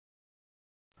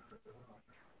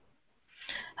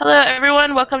Hello,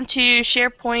 everyone. Welcome to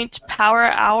SharePoint Power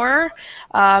Hour.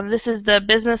 This is the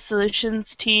business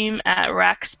solutions team at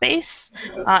Rackspace.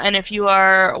 And if you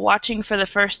are watching for the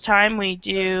first time, we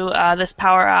do this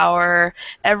Power Hour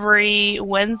every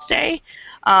Wednesday.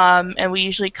 And we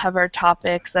usually cover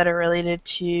topics that are related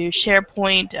to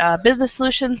SharePoint business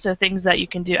solutions, so things that you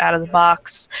can do out of the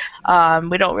box.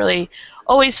 We don't really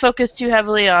always focus too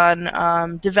heavily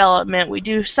on development. We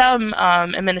do some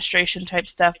administration type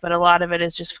stuff, but a lot of it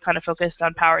is just kind of focused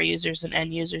on power users and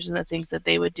end users and the things that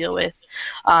they would deal with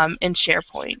in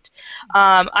SharePoint.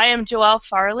 I am Joelle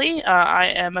Farley. I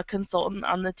am a consultant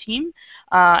on the team,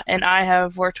 and I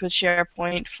have worked with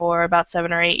SharePoint for about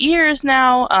 7 or 8 years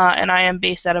now, and I am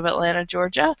based out of Atlanta,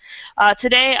 Georgia.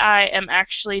 Today I am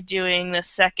actually doing the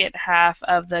second half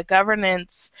of the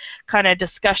governance kind of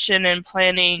discussion and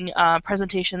planning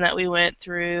presentation that we went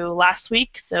through last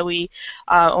week. So we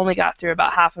only got through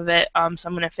about half of it, so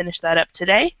I'm going to finish that up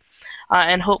today.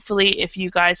 And hopefully, if you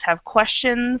guys have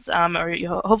questions, or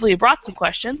hopefully you brought some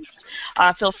questions,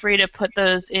 feel free to put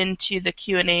those into the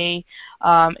Q&A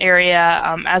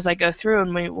area as I go through,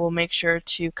 and we will make sure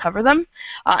to cover them.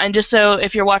 And just so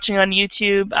if you're watching on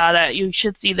YouTube, that you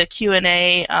should see the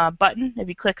Q&A button. If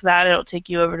you click that, it'll take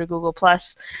you over to Google+,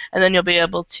 and then you'll be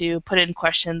able to put in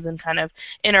questions and kind of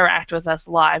interact with us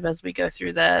live as we go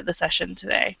through the session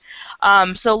today.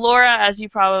 So Laura, as you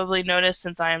probably noticed,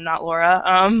 since I am not Laura,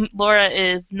 Laura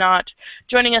is not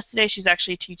joining us today. She's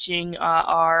actually teaching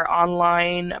our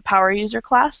online power user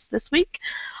class this week.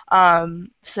 So I'm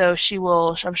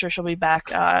sure she'll be back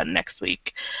next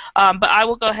week. But I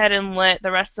will go ahead and let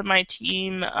the rest of my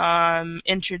team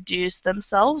introduce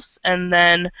themselves, and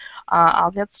then I'll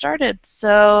get started.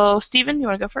 So Stephen, you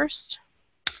want to go first?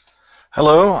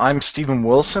 Hello, I'm Stephen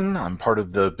Wilson. I'm part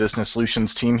of the Business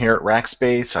Solutions team here at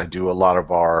Rackspace. I do a lot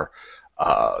of our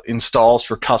installs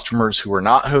for customers who are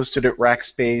not hosted at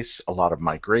Rackspace, a lot of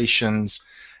migrations,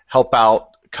 help out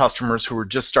customers who are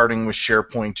just starting with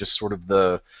SharePoint, just sort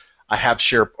of I have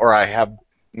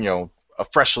a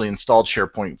freshly installed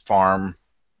SharePoint farm.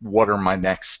 What are my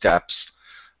next steps?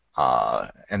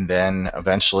 And then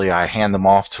eventually I hand them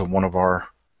off to one of our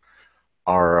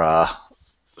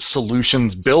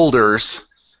solutions builders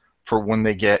for when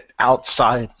they get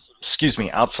outside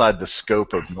the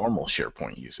scope of normal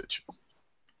SharePoint usage.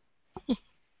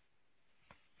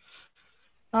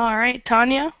 All right,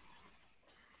 Tanya.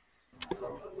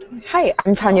 Hi,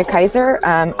 I'm Tanya Kaiser.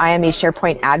 I am a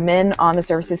SharePoint admin on the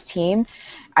services team.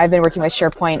 I've been working with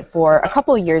SharePoint for a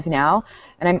couple of years now,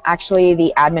 and I'm actually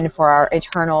the admin for our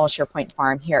internal SharePoint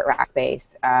farm here at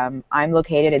Rackspace. I'm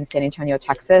located in San Antonio,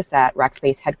 Texas at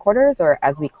Rackspace headquarters, or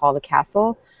as we call the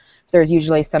castle. So there's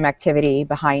usually some activity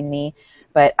behind me,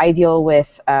 but I deal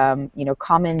with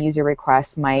common user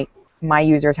requests. My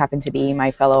users happen to be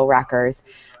my fellow Rackers.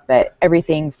 But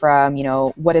everything from,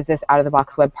 what does this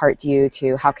out-of-the-box web part do,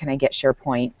 to how can I get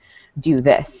SharePoint do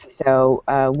this? So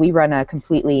we run a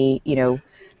completely,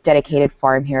 dedicated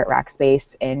farm here at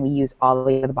Rackspace, and we use all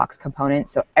the out-of-the-box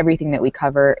components. So everything that we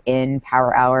cover in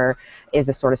Power Hour is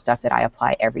the sort of stuff that I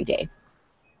apply every day.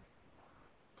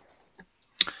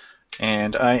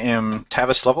 And I am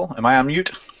Tavis Level. Am I on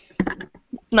mute?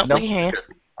 No, we can hear you.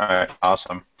 All right,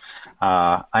 awesome.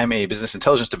 I'm a business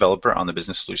intelligence developer on the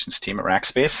business solutions team at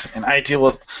Rackspace, and I deal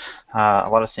with a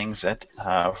lot of things that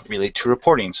relate to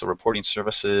reporting, so reporting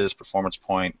services, Performance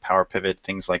Point, Power Pivot,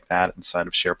 things like that inside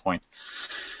of SharePoint.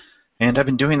 And I've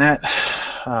been doing that,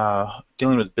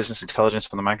 dealing with business intelligence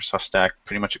on the Microsoft stack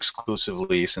pretty much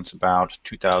exclusively since about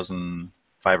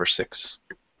 2005 or 6.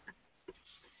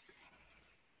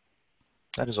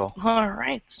 That is all. All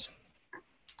right.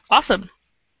 Awesome.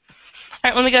 All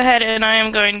right, let me go ahead and I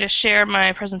am going to share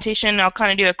my presentation. I'll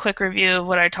kind of do a quick review of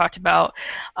what I talked about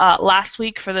last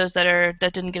week for those that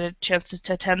didn't get a chance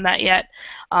to attend that yet,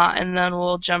 and then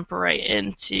we'll jump right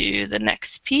into the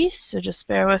next piece. So just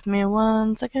bear with me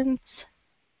 1 second.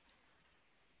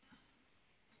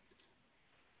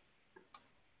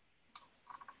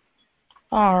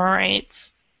 All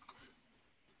right.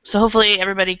 So hopefully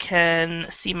everybody can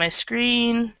see my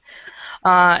screen.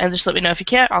 And just let me know if you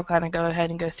can't. I'll kind of go ahead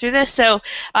and go through this. So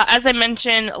as I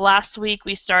mentioned, last week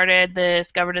we started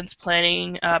this governance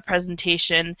planning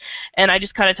presentation, and I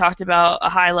just kind of talked about a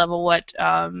high level what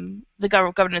the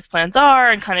governance plans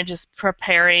are, and kind of just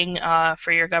preparing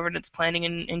for your governance planning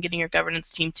and getting your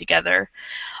governance team together.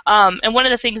 And one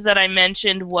of the things that I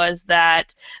mentioned was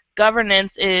that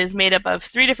governance is made up of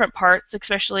 3 different parts,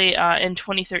 especially in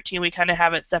 2013 we kind of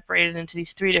have it separated into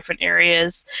these 3 different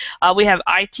areas. We have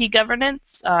IT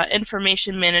governance,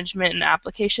 information management, and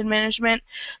application management.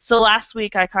 So last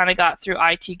week I kind of got through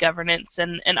IT governance,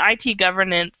 and IT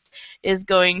governance is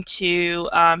going to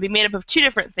be made up of 2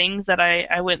 different things that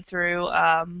I went through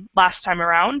last time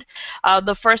around.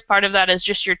 The first part of that is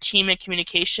just your team and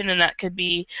communication, and that could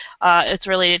be it's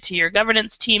related to your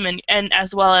governance team and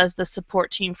as well as the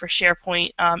support team for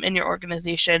SharePoint in your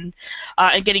organization,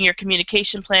 and getting your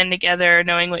communication plan together,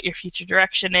 knowing what your future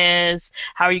direction is,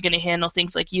 how are you going to handle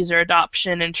things like user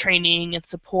adoption and training and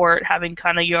support, having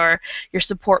kind of your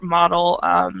support model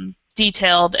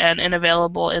detailed and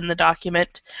available in the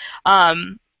document.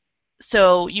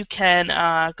 So you can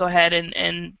go ahead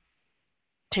and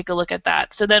take a look at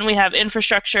that. So then we have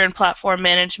infrastructure and platform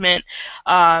management.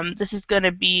 This is going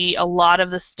to be a lot of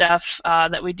the stuff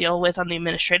that we deal with on the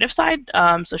administrative side.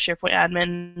 So SharePoint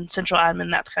admin, central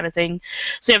admin, that kind of thing.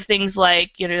 So you have things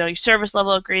like your service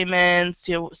level agreements,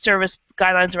 service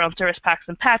guidelines around service packs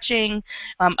and patching,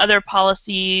 other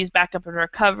policies, backup and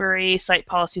recovery, site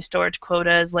policy storage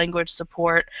quotas, language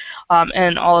support,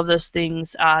 and all of those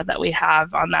things that we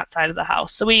have on that side of the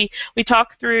house. So we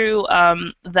talked through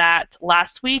that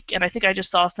last week, and I think I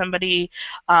just saw somebody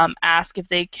ask if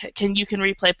they can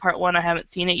replay part 1. I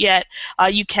haven't seen it yet.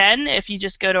 You can if you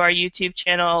just go to our YouTube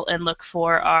channel and look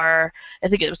for our, I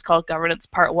think it was called Governance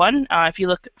Part 1. If you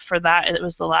look for that, it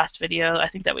was the last video I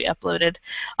think that we uploaded.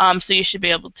 So you should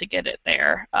be able to get it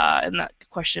there. And that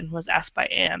question was asked by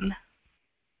Anne.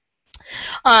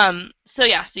 So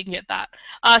yeah, so you can get that.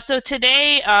 So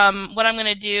today, what I'm going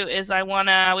to do is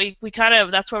we kind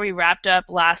of, that's where we wrapped up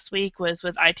last week, was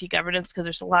with IT governance, because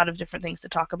there's a lot of different things to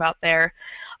talk about there.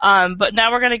 But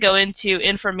now we're going to go into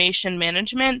information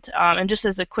management. And just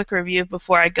as a quick review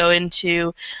before I go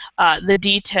into the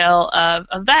detail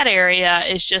of that area,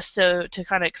 is just so to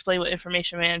kind of explain what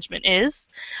information management is.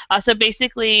 So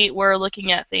basically, we're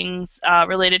looking at things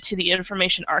related to the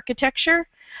information architecture.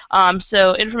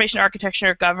 So information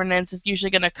architecture governance is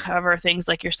usually going to cover things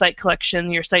like your site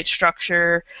collection, your site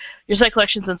structure, your site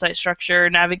collections and site structure,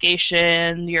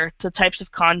 navigation, the types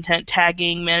of content,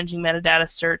 tagging, managing metadata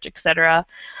search, etc.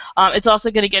 It's also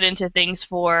going to get into things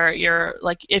for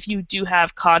like if you do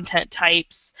have content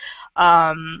types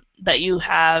that you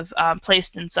have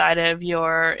placed inside of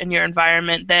your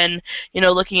environment, then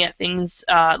looking at things,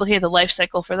 looking at the life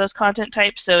cycle for those content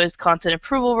types. So is content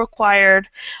approval required?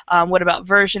 What about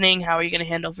versioning? How are you going to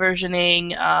handle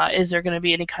versioning? Is there going to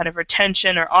be any kind of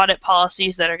retention or audit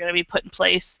policies that are going to be put in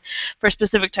place for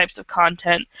specific types of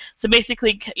content? So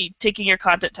basically taking your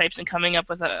content types and coming up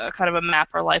with a kind of a map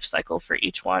or life cycle for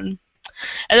each one.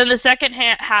 And then the second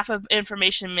half of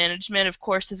information management, of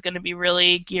course, is going to be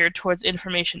really geared towards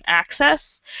information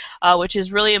access, which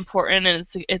is really important, and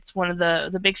it's one of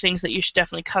the big things that you should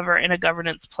definitely cover in a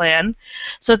governance plan.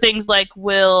 So things like,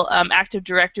 will Active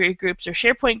Directory groups or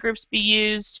SharePoint groups be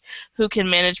used? Who can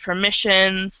manage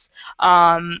permissions?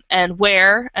 And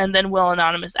where? And then will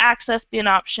anonymous access be an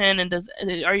option? And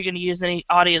are you going to use any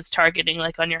audience targeting,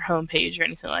 like on your home page or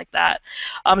anything like that?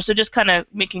 So just kind of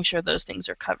making sure those things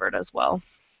are covered as well.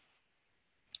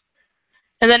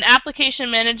 And then application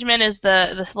management is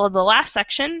the last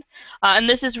section, and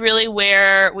this is really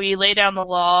where we lay down the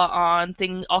law on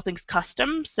all things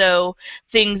custom. So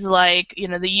things like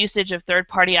the usage of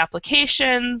third-party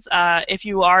applications. If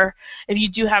you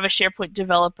do have a SharePoint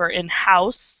developer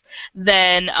in-house,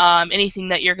 then anything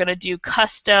that you're going to do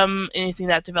custom, anything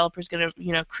that developer is going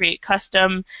to create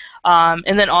custom,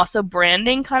 and then also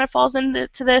branding kind of falls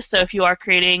into this. So if you are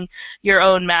creating your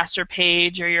own master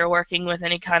page, or you're working with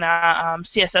any kind of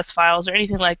CSS files or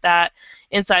anything like that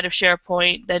inside of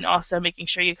SharePoint, then also making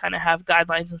sure you kind of have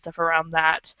guidelines and stuff around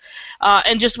that.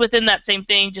 And just within that same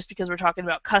thing, just because we're talking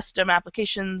about custom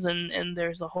applications and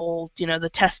there's a whole, the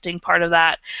testing part of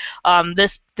that,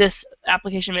 this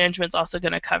application management is also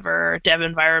going to cover dev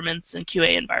environments and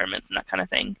QA environments and that kind of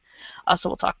thing. So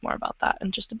we'll talk more about that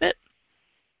in just a bit.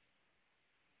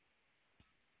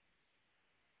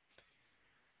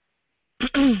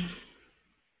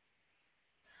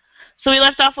 So we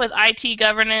left off with IT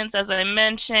governance, as I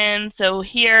mentioned. So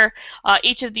here,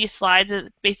 each of these slides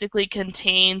basically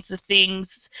contains the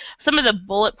things. Some of the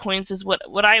bullet points is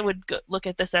what I would look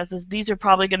at this as, is these are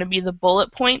probably going to be the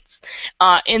bullet points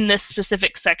in this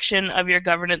specific section of your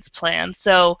governance plan.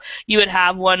 So you would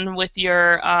have one with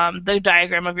your the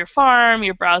diagram of your farm,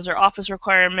 your browser office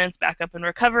requirements, backup and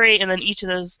recovery, and then under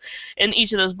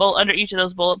each of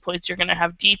those bullet points, you're going to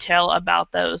have detail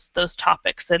about those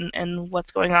topics and what's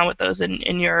going on with those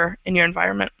in your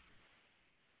environment.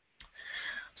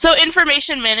 So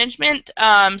information management.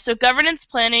 So governance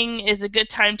planning is a good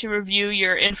time to review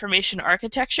your information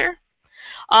architecture.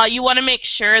 You want to make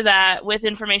sure that with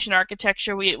information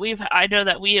architecture, I know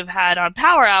that we have had on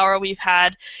Power Hour, we've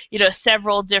had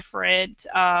several different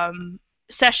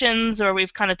sessions where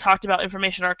we've kind of talked about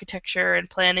information architecture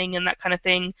and planning and that kind of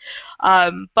thing.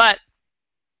 But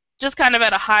just kind of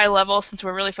at a high level, since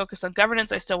we're really focused on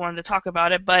governance, I still wanted to talk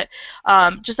about it, but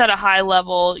just at a high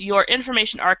level, your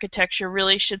information architecture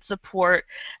really should support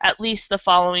at least the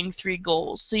following three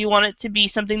goals. So you want it to be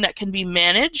something that can be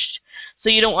managed,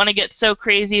 so you don't want to get so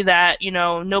crazy that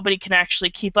nobody can actually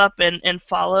keep up and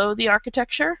follow the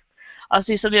architecture.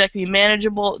 So something that can be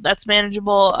manageable. That's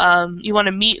manageable. You want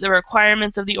to meet the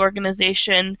requirements of the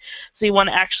organization, so you want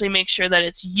to actually make sure that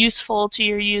it's useful to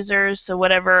your users. So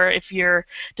whatever, if you're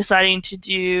deciding to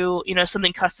do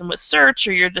something custom with search,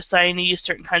 or you're deciding to use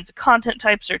certain kinds of content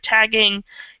types or tagging,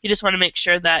 you just want to make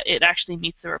sure that it actually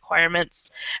meets the requirements,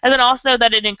 and then also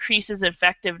that it increases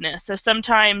effectiveness. So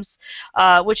sometimes,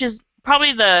 which is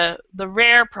probably the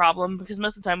rare problem, because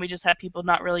most of the time we just have people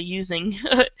not really using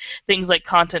things like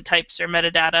content types or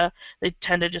metadata. They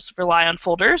tend to just rely on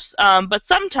folders. But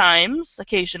sometimes,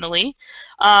 occasionally,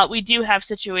 we do have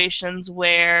situations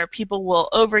where people will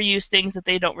overuse things that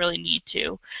they don't really need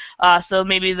to. So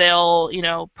maybe they'll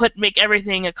make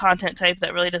everything a content type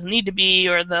that really doesn't need to be,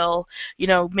 or they'll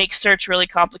make search really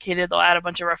complicated. They'll add a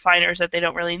bunch of refiners that they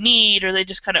don't really need, or they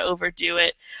just kind of overdo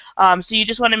it. So you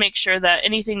just want to make sure that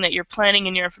anything that you're planning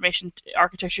in your information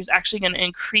architecture is actually going to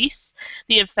increase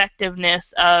the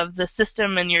effectiveness of the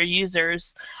system and your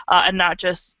users, and not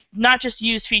just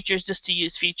use features just to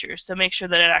use features. So make sure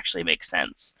that it actually makes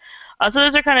sense. So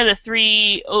those are kind of the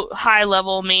three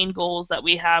high-level main goals that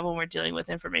we have when we're dealing with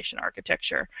information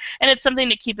architecture. And it's something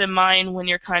to keep in mind when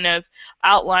you're kind of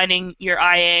outlining your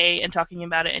IA and talking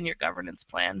about it in your governance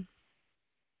plan.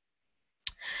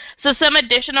 So some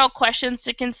additional questions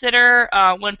to consider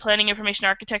when planning information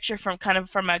architecture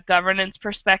from a governance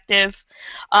perspective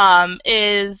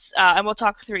is, and we'll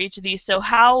talk through each of these. So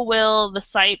how will the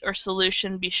site or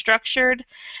solution be structured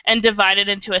and divided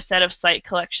into a set of site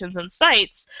collections and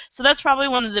sites? So that's probably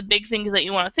one of the big things that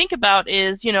you want to think about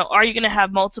is, are you going to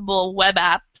have multiple web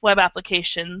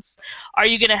applications? Are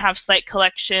you going to have site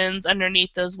collections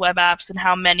underneath those web apps, and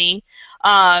how many?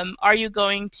 Are you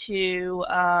going to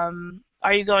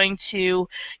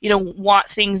want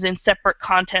things in separate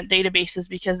content databases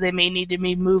because they may need to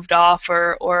be moved off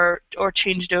or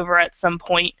changed over at some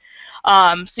point?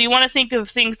 So you want to think of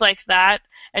things like that,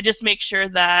 and just make sure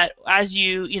that as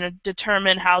you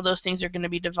determine how those things are going to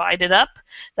be divided up,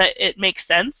 that it makes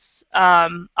sense.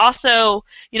 Also,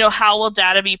 how will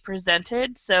data be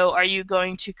presented? So are you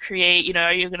going to create,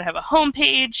 are you going to have a home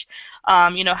page?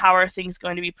 How are things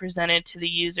going to be presented to the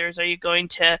users? Are you going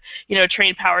to,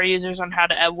 train power users on how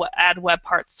to add web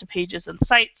parts to pages and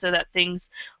sites so that things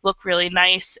look really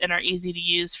nice and are easy to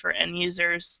use for end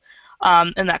users?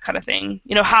 And that kind of thing.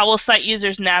 How will site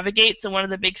users navigate? So one of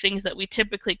the big things that we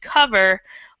typically cover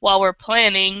while we're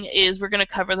planning is we're going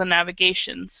to cover the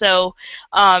navigation. So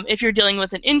if you're dealing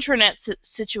with an intranet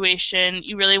situation,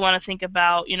 you really want to think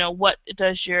about, what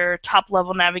does your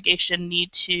top-level navigation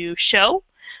need to show?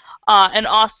 And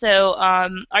also,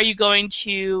 are you going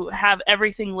to have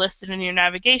everything listed in your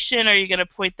navigation? Are you going to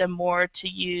point them more to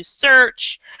use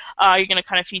search? Are you going to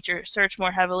kind of feature search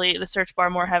more heavily, the search bar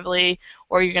more heavily,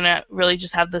 or are you going to really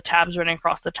just have the tabs running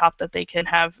across the top that they can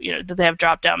have, that they have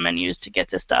drop-down menus to get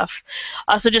to stuff?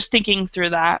 So just thinking through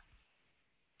that.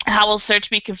 How will search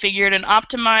be configured and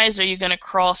optimized? Are you going to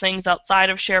crawl things outside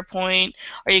of SharePoint?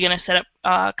 Are you going to set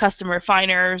up custom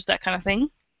refiners, that kind of thing?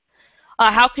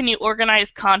 How can you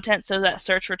organize content so that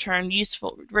search returns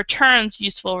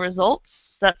useful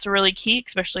results? That's really key,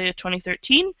 especially in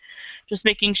 2013. Just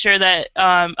making sure that,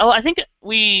 I think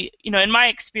in my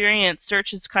experience,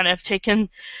 search has kind of taken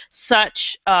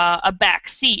such a back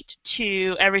seat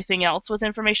to everything else with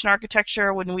information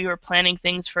architecture when we were planning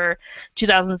things for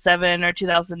 2007 or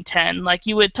 2010. Like,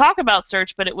 you would talk about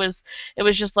search, but it was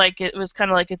just like, it was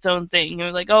kind of like its own thing. You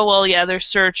were like, oh, well, yeah, there's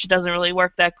search. It doesn't really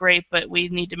work that great, but we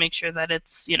need to make sure that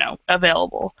it's,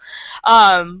 available.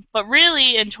 But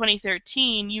really, in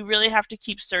 2013, you really have to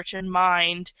keep search in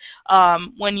mind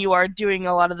when you are doing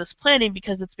a lot of this planning,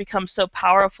 because it's become so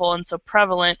powerful and so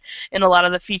prevalent in a lot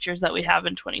of the features that we have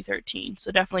in 2013.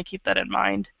 So definitely keep that in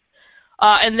mind.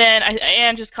 And then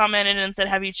Anne just commented and said,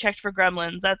 "Have you checked for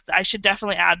gremlins?" I should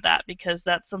definitely add that, because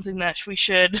that's something that we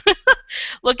should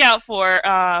look out for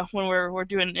when we're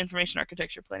doing information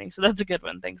architecture planning. So that's a good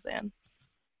one. Thanks, Anne.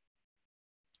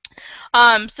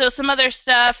 So some other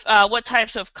stuff, what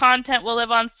types of content will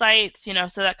live on sites,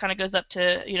 so that kind of goes up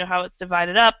to, how it's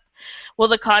divided up.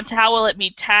 How will it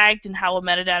be tagged and how will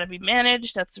metadata be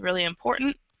managed? That's really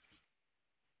important.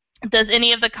 Does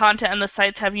any of the content on the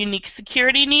sites have unique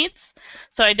security needs?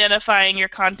 So identifying your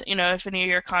content, if any of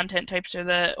your content types or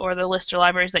the list or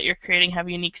libraries that you're creating have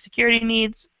unique security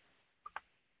needs.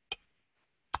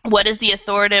 What is the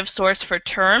authoritative source for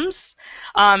terms?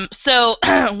 So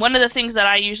one of the things that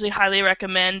I usually highly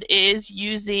recommend is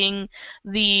using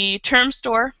the term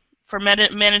store for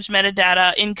managed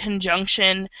metadata in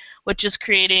conjunction with just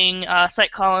creating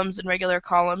site columns and regular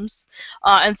columns.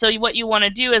 And so what you want to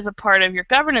do as a part of your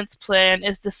governance plan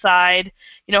is decide,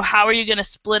 how are you going to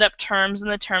split up terms in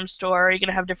the term store? Are you going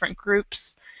to have different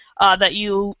groups that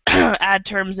you add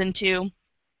terms into?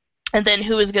 And then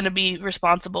who is going to be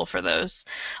responsible for those?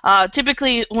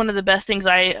 Typically, one of the best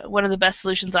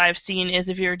solutions I've seen is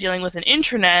if you're dealing with an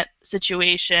intranet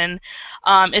situation,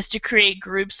 is to create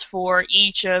groups for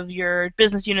each of your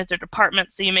business units or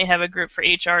departments. So you may have a group for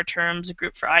HR terms, a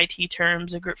group for IT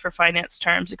terms, a group for finance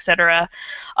terms, etc.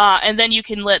 And then you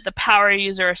can let the power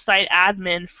user or site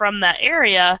admin from that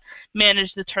area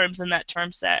manage the terms in that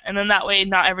term set. And then that way,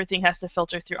 not everything has to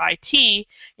filter through IT.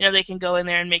 They can go in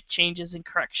there and make changes and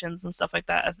corrections and stuff like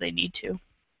that as they need to.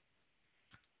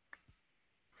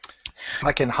 If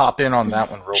I can hop in on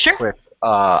that one real Sure. quick.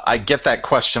 I get that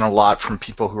question a lot from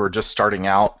people who are just starting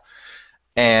out.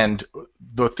 And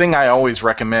the thing I always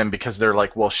recommend, because they're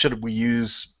like, well, should we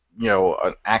use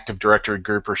an Active Directory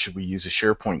group or should we use a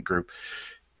SharePoint group?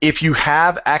 If you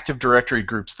have Active Directory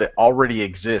groups that already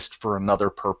exist for another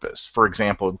purpose, for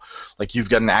example, like you've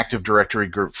got an Active Directory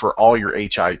group for all your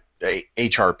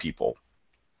HR people,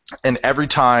 and every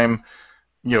time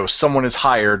someone is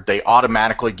hired, they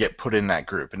automatically get put in that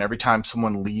group, and every time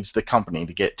someone leaves the company,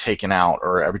 they get taken out,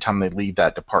 or every time they leave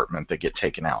that department, they get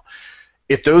taken out.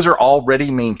 If those are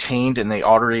already maintained and they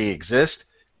already exist,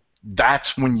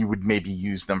 that's when you would maybe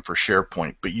use them for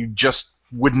SharePoint, but you just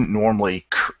wouldn't normally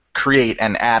create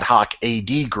an ad hoc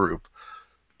AD group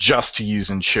just to use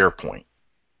in SharePoint.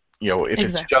 If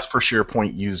It's just for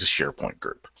SharePoint, use a SharePoint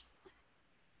group.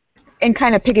 And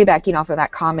kind of piggybacking off of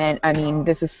that comment, I mean,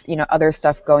 this is, other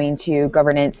stuff going to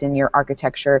governance in your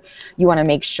architecture. You want to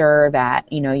make sure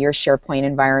that, your SharePoint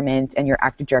environment and your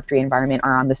Active Directory environment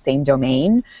are on the same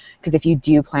domain, because if you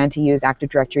do plan to use Active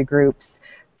Directory groups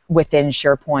within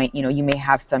SharePoint, you may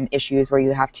have some issues where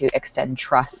you have to extend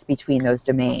trust between those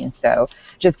domains. So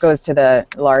just goes to the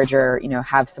larger,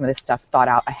 have some of this stuff thought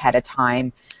out ahead of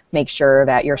time. Make sure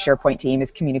that your SharePoint team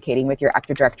is communicating with your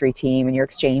Active Directory team and your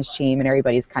Exchange team, and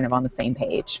everybody's kind of on the same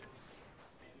page.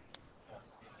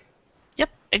 Yep,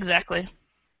 exactly.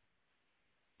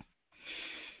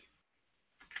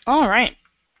 All right.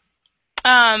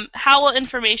 How will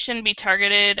information be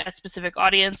targeted at specific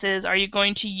audiences? Are you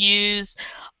going to use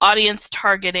audience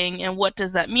targeting, and what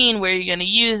does that mean? Where are you going to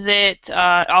use it?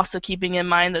 Also keeping in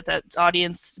mind that that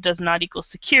audience does not equal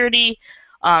security,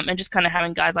 and just kind of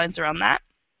having guidelines around that.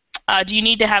 Do you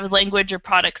need to have language or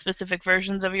product-specific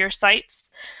versions of your sites?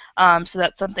 So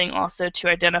that's something also to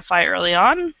identify early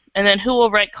on. And then who will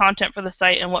write content for the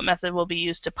site and what method will be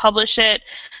used to publish it.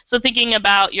 So thinking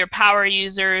about your power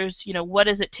users, what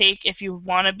does it take if you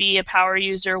want to be a power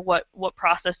user? What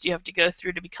process do you have to go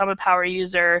through to become a power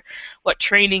user? What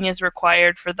training is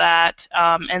required for that?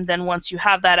 And then once you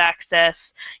have that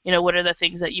access, what are the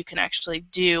things that you can actually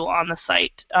do on the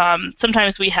site?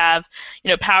 Sometimes we have,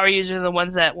 power users are the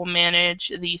ones that will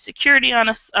manage the security on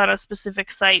a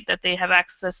specific site that they have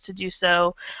access to do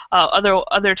so.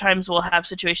 Other times we'll have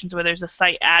situations where there's a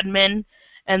site admin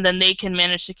and then they can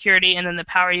manage security, and then the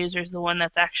power user is the one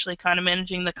that's actually kind of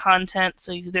managing the content,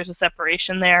 so there's a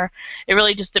separation there. It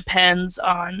really just depends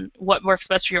on what works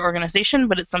best for your organization,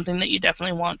 but it's something that you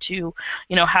definitely want to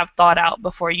have thought out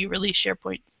before you release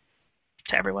SharePoint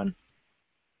to everyone.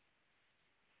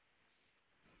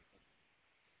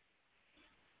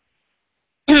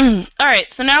 All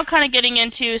right, so now kind of getting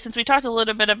into, since we talked a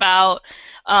little bit about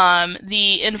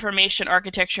the information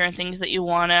architecture and things that you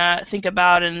want to think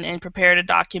about and prepare to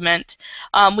document,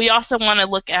 we also want to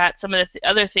look at some of the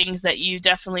other things that you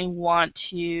definitely want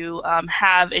to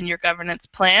have in your governance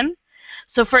plan.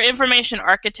 So for information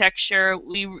architecture,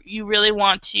 you really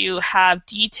want to have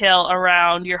detail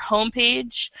around your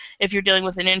homepage if you're dealing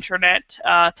with an intranet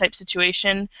type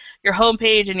situation. Your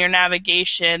homepage and your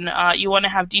navigation, you want to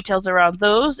have details around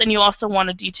those, and you also want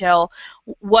to detail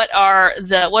what are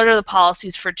the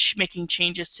policies for making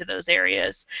changes to those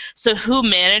areas. So who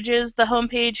manages the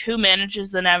homepage, who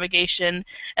manages the navigation,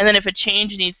 and then if a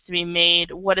change needs to be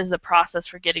made, what is the process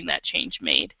for getting that change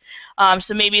made?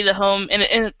 So maybe the home,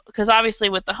 and because obviously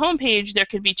with the homepage there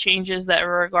could be changes that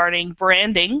are regarding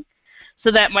branding. So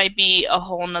that might be a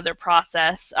whole nother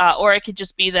process, or it could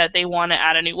just be that they want to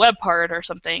add a new web part or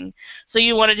something. So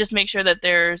you want to just make sure that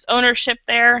there's ownership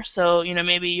there. So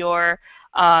maybe your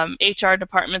HR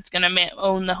department's going to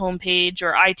own the homepage,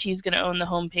 or IT is going to own the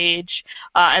homepage,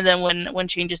 and then when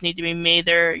changes need to be made,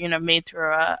 they're made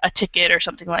through a ticket or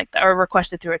something like that, or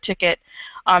requested through a ticket.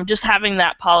 Just having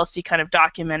that policy kind of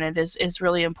documented is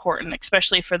really important,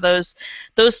 especially for those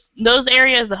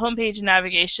areas. The homepage and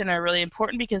navigation are really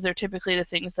important because they're typically the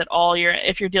things that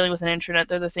if you're dealing with an intranet,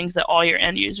 they're the things that all your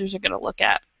end users are going to look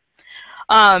at.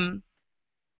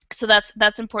 So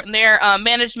that's important there.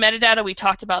 Managed metadata, we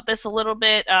talked about this a little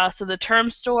bit. So the term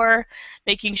store,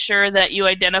 making sure that you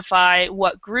identify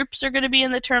what groups are going to be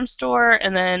in the term store,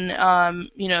 and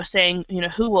then saying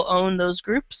who will own those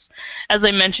groups. As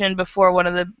I mentioned before, one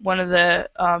of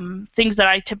the things that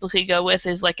I typically go with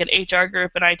is like an HR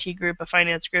group, an IT group, a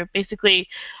finance group, basically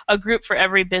a group for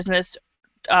every business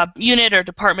unit or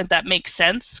department that makes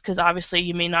sense, because obviously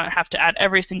you may not have to add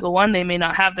every single one. They may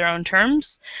not have their own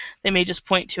terms. They may just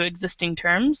point to existing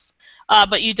terms.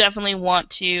 But you definitely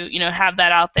want to have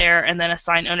that out there and then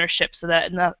assign ownership so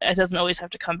that it doesn't always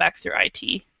have to come back through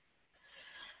IT.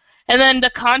 And then the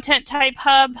content type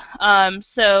hub.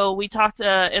 So we talked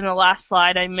in the last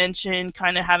slide, I mentioned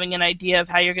kind of having an idea of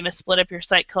how you're going to split up your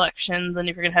site collections and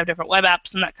if you're going to have different web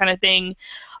apps and that kind of thing.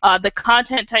 The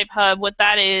content type hub, what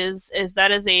that is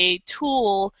a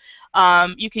tool.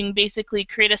 You can basically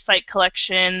create a site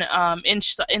collection in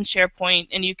SharePoint,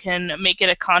 and you can make it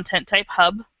a content type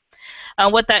hub.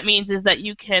 What that means is that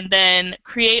you can then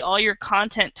create all your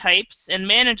content types and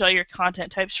manage all your content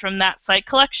types from that site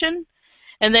collection.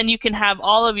 And then you can have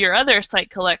all of your other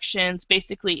site collections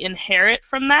basically inherit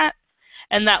from that.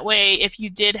 And that way, if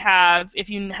you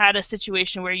had a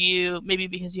situation where maybe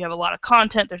because you have a lot of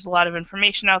content, there's a lot of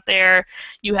information out there,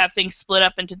 you have things split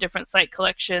up into different site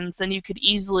collections, then you could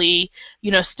easily,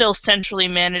 still centrally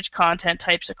manage content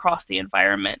types across the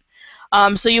environment.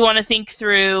 So you want to think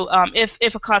through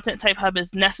if a content type hub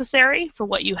is necessary for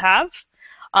what you have.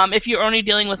 If you're only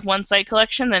dealing with one site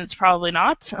collection, then it's probably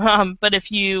not. But if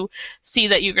you see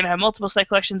that you're going to have multiple site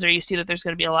collections, or you see that there's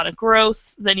going to be a lot of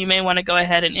growth, then you may want to go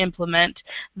ahead and implement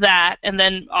that, and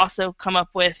then also come up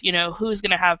with, who's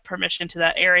going to have permission to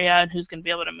that area and who's going to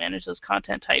be able to manage those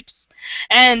content types.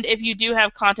 And if you do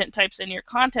have content types in your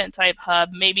content type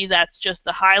hub, maybe that's just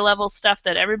the high-level stuff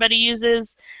that everybody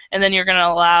uses, and then you're going to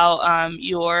allow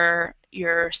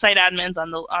your site admins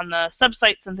on the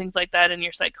subsites and things like that in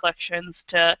your site collections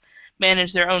to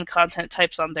manage their own content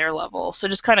types on their level. So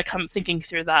just kind of thinking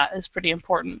through that is pretty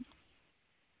important.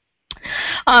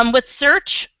 With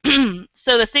search,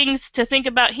 so the things to think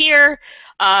about here,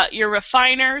 your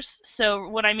refiners. So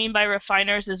what I mean by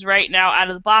refiners is right now out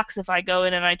of the box, if I go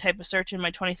in and I type a search in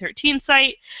my 2013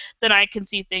 site, then I can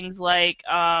see things like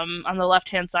on the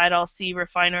left-hand side, I'll see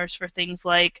refiners for things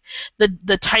like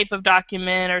the type of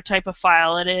document or type of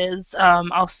file it is.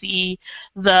 I'll see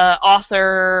the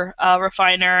author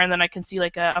refiner, and then I can see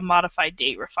like a modified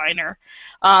date refiner.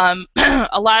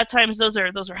 A lot of times those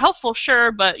are helpful,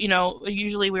 sure, but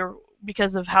usually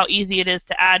because of how easy it is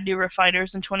to add new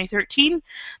refiners in 2013,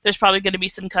 there's probably going to be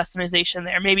some customization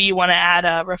there. Maybe you want to add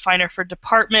a refiner for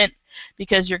department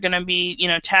because you're going to be,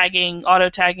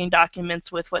 auto-tagging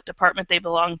documents with what department they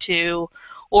belong to,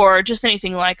 or just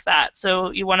anything like that. So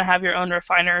you want to have your own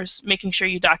refiners, making sure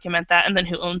you document that, and then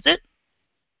who owns it.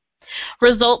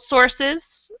 Result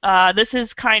sources. This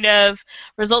is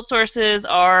result sources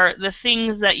are the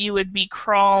things that you would be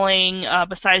crawling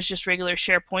besides just regular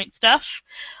SharePoint stuff.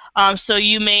 So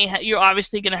you're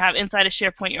obviously going to have inside of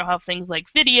SharePoint, you'll have things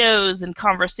like videos and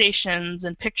conversations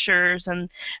and pictures and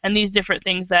these different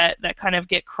things that kind of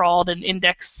get crawled and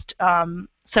indexed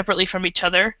separately from each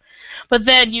other. But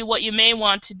then what you may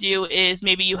want to do is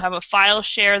maybe you have a file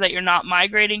share that you're not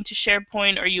migrating to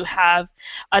SharePoint, or you have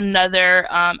another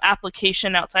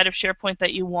application outside of SharePoint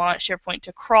that you want SharePoint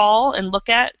to crawl and look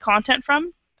at content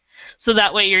from. So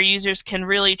that way your users can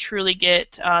really truly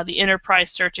get the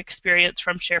enterprise search experience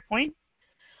from SharePoint.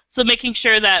 So making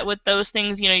sure that with those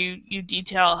things, you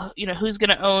detail, who's going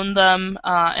to own them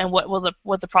and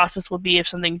what the process will be if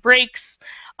something breaks,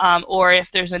 or if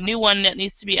there's a new one that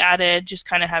needs to be added, just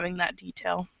kind of having that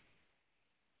detail.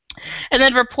 And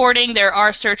then reporting, there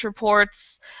are search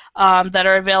reports that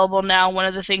are available now. One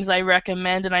of the things I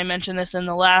recommend, and I mentioned this in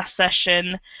the last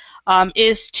session,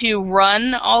 is to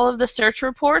run all of the search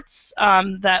reports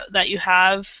that you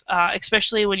have,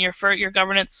 especially when your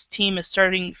governance team is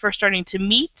first starting to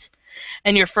meet,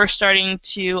 and you're first starting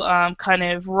to kind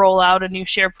of roll out a new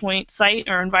SharePoint site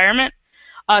or environment.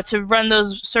 To run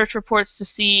those search reports to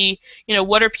see,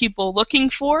 what are people looking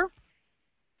for?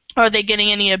 Are they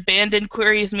getting any abandoned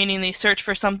queries, meaning they search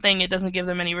for something, it doesn't give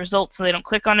them any results, so they don't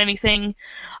click on anything?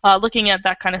 Looking at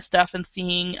that kind of stuff and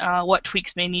seeing what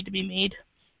tweaks may need to be made.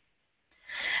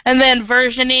 And then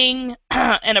versioning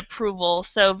and approval.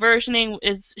 So versioning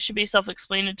should be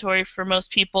self-explanatory for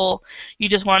most people. You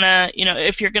just want to,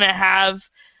 if you're going to have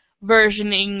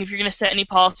versioning, if you're going to set any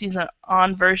policies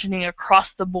on versioning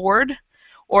across the board,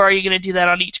 or are you going to do that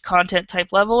on each content type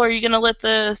level, or are you going to let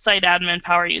the site admin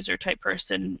power user type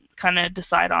person kind of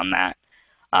decide on that?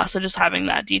 So just having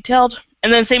that detailed.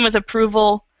 And then same with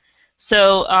approval.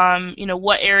 So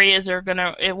what areas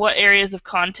of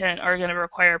content are going to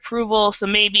require approval? So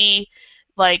maybe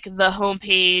like the home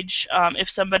page, if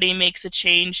somebody makes a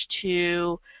change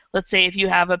to, let's say if you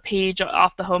have a page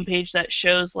off the home page that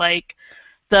shows like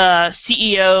the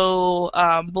CEO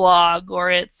blog,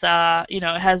 or it's it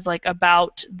has like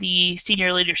about the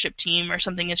senior leadership team or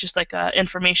something. It's just like an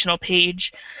informational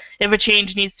page. If a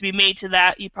change needs to be made to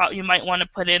that, you might want to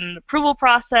put in an approval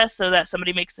process so that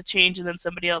somebody makes the change and then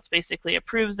somebody else basically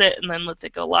approves it and then lets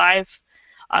it go live.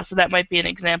 So that might be an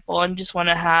example, and just want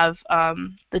to have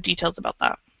the details about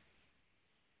that.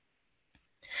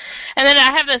 And then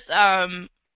I have this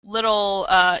little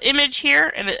image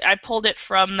here, and I pulled it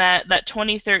from that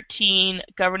 2013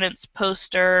 governance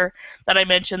poster that I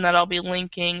mentioned that I'll be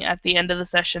linking at the end of the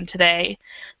session today.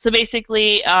 So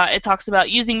basically, it talks about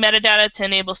using metadata to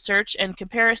enable search and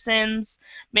comparisons,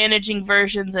 managing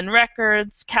versions and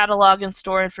records, catalog and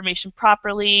store information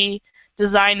properly,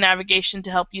 design navigation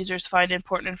to help users find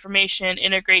important information,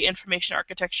 integrate information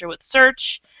architecture with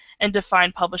search, and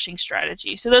define publishing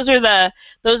strategy. So those are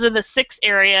the 6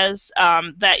 areas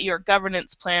that your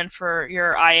governance plan for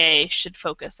your IA should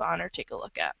focus on or take a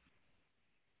look at.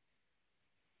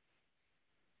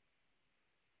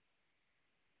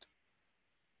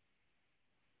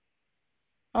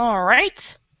 All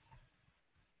right.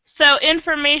 So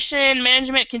information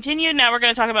management continued. Now we're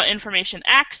going to talk about information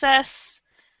access.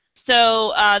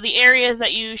 So the areas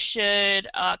that you should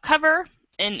cover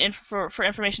for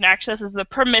information access is the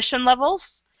permission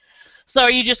levels. So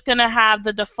are you just going to have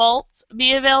the default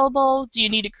be available? Do you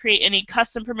need to create any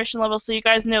custom permission levels? So you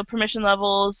guys know permission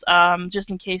levels, just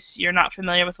in case you're not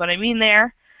familiar with what I mean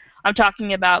there. I'm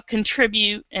talking about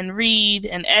contribute and read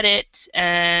and edit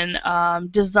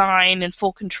and design and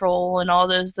full control and all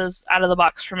those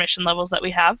out-of-the-box permission levels that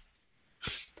we have.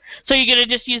 So you're going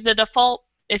to just use the default.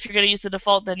 If you're going to use the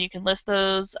default, then you can list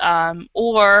those.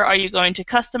 Or are you going to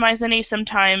customize any?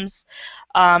 Sometimes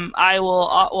I will,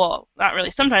 well, not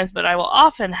really sometimes, but I will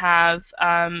often have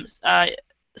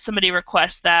somebody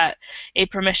request that a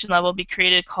permission level be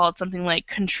created called something like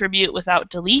contribute without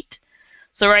delete.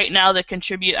 So right now the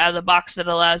contribute out of the box that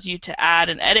allows you to add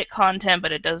and edit content,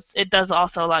 but it does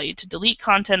also allow you to delete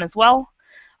content as well.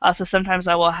 So sometimes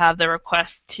I will have the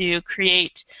request to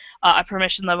create a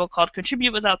permission level called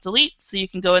contribute without delete, so you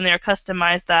can go in there,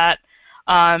 customize that.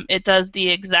 It does the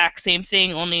exact same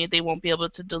thing, only they won't be able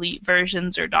to delete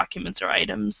versions or documents or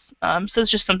items. So it's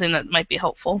just something that might be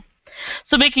helpful.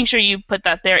 So making sure you put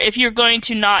that there. If you're going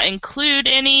to not include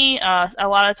any, a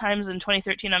lot of times in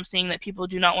 2013 I'm seeing that people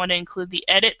do not want to include the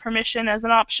edit permission as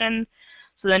an option.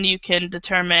 So then you can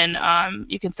determine,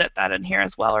 you can set that in here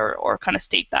as well, or kind of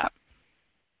state that.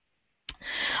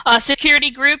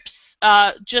 Security groups,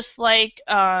 just like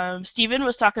Stephen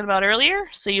was talking about earlier.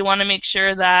 So you want to make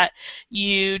sure that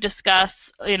you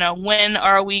discuss, when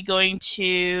are we going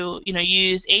to,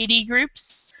 use AD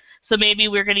groups. So maybe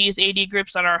we're going to use AD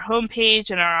groups on our home page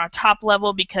and on our top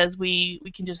level because we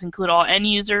can just include all end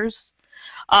users.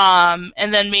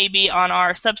 And then maybe on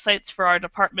our subsites for our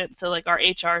department, so like our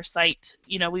HR site,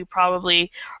 we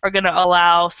probably are going to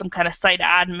allow some kind of site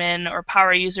admin or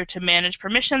power user to manage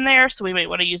permission there, so we might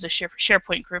want to use a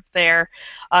SharePoint group there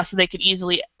so they can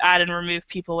easily add and remove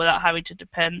people without having to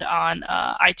depend on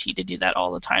IT to do that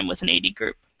all the time with an AD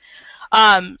group.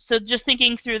 So just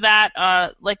thinking through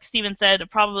that, like Stephen said,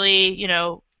 probably,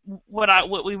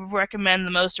 what we recommend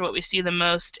the most or what we see the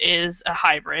most is a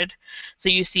hybrid. So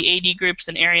you see AD groups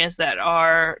in areas that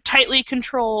are tightly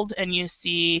controlled, and you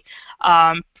see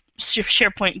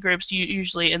SharePoint groups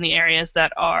usually in the areas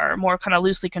that are more kind of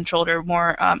loosely controlled or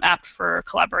more apt for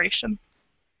collaboration.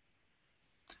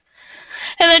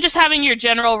 And then just having your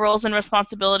general roles and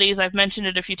responsibilities. I've mentioned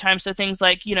it a few times. So things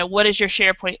like, what is your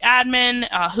SharePoint admin?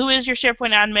 Who is your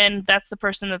SharePoint admin? That's the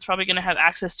person that's probably going to have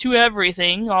access to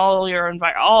everything, all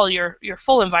your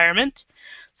full environment.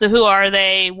 So who are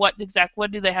they? What do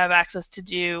they have access to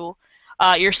do?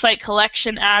 Your site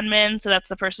collection admin. So that's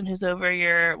the person who's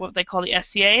over what they call the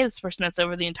SCA. It's the person that's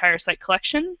over the entire site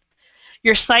collection.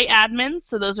 Your site admins,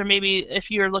 so those are maybe if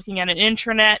you're looking at an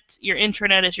intranet, your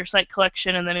intranet is your site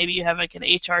collection, and then maybe you have like an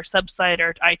HR subsite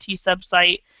or IT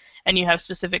subsite, and you have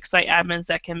specific site admins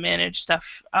that can manage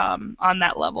stuff on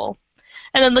that level.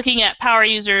 And then looking at power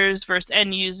users versus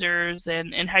end users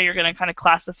and how you're going to kind of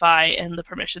classify and the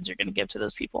permissions you're going to give to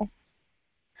those people.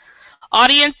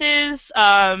 Audiences,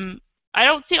 I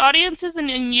don't see audiences in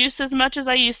use as much as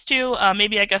I used to.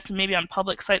 Maybe on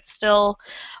public sites still,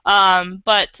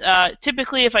 but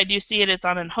typically if I do see it, it's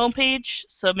on a homepage.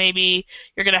 So maybe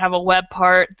you're going to have a web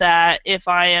part that if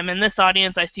I am in this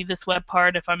audience, I see this web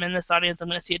part. If I'm in this audience, I'm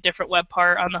going to see a different web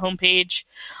part on the homepage.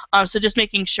 So just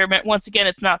making sure, but once again,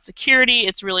 it's not security.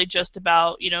 It's really just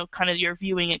about kind of your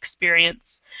viewing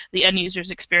experience, the end user's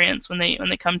experience when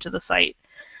they come to the site.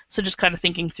 So just kind of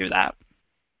thinking through that.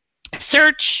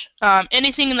 Search,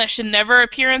 anything that should never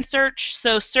appear in search.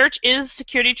 So search is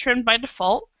security trimmed by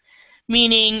default,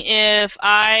 meaning if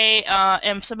I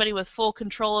am somebody with full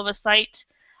control of a site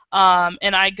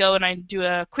and I go and I do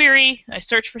a query, I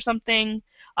search for something,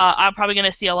 I'm probably going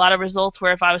to see a lot of results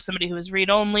where if I was somebody who is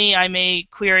read-only, I may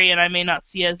query and I may not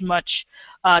see as much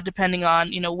depending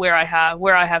on where I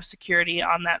have security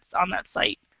on that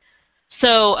site.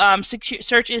 So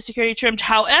search is security trimmed.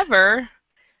 However,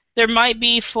 there might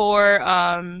be for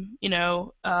my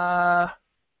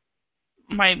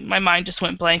mind just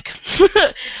went blank.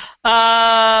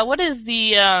 What is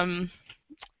the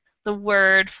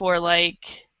word for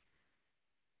like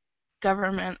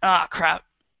government? Ah, crap.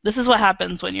 This is what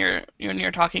happens when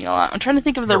you're talking a lot. I'm trying to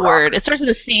think of the word. It starts with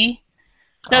a C.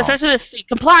 No, it starts with a C.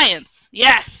 Compliance.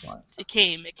 Yes, it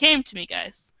came to me,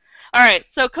 guys. All right,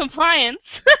 so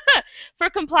compliance. For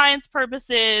compliance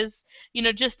purposes,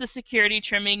 just the security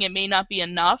trimming, it may not be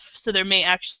enough. So there may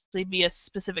actually be a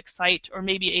specific site or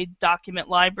maybe a document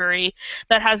library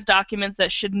that has documents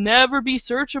that should never be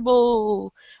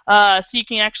searchable. So you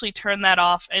can actually turn that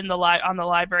off on the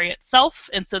library itself,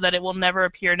 and so that it will never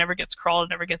appear, never gets crawled,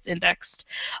 never gets indexed.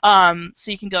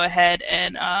 So you can go ahead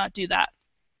and do that.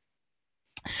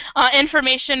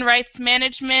 Information rights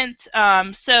management.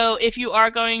 So if you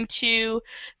are going to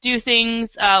do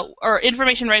things or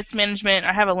information rights management,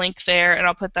 I have a link there, and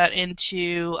I'll put that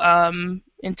into our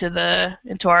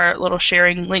little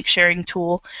link sharing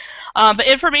tool. But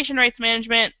information rights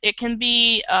management, it can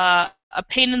be a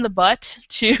pain in the butt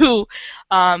to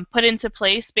put into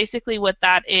place. Basically, what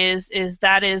that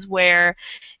is where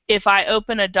if I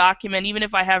open a document, even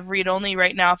if I have read-only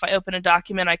right now, if I open a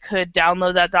document, I could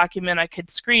download that document, I could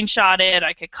screenshot it,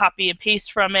 I could copy and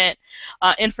paste from it.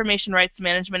 Information rights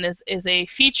management is a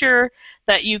feature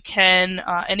that you can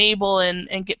enable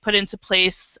and get put into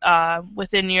place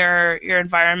within your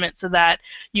environment so that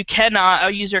a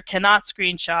user cannot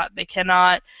screenshot, they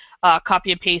cannot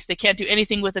copy and paste. They can't do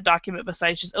anything with the document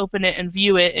besides just open it and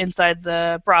view it inside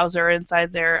the browser,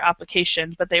 inside their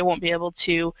application, but they won't be able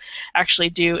to actually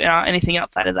do anything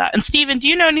outside of that. And Stephen, do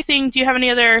you know anything? Do you have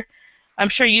any other? I'm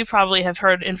sure you probably have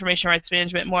heard information rights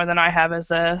management more than I have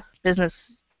as a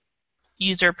business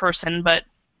user person, but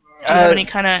do you have any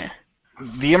kind of...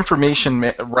 The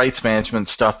information rights management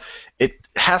stuff, it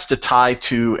has to tie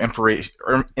to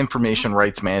information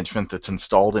rights management that's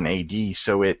installed in AD,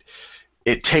 so it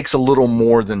takes a little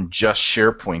more than just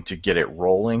SharePoint to get it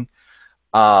rolling.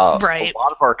 Right. A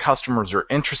lot of our customers are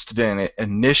interested in it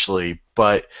initially,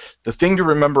 but the thing to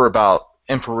remember about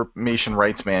information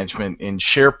rights management in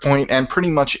SharePoint and pretty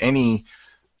much any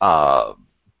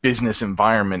business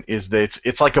environment is that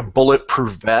it's like a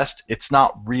bulletproof vest. It's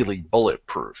not really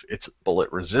bulletproof. It's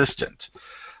bullet resistant.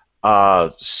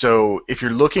 So if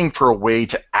you're looking for a way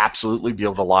to absolutely be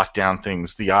able to lock down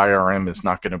things, the IRM is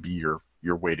not going to be your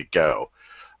way to go.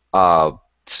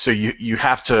 So you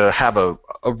have to have a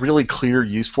really clear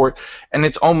use for it, and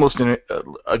it's almost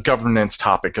a governance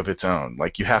topic of its own.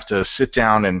 Like you have to sit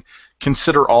down and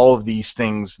consider all of these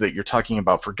things that you're talking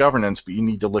about for governance, but you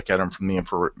need to look at them from the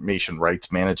information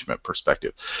rights management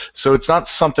perspective. So it's not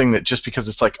something that just because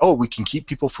it's like, oh, we can keep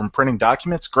people from printing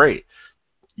documents, great.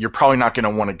 You're probably not going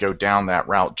to want to go down that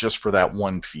route just for that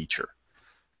one feature.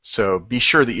 So be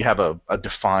sure that you have a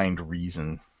defined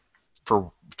reason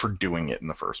for doing it in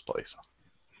the first place.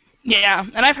 Yeah,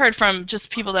 and I've heard from just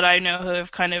people that I know who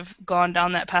have kind of gone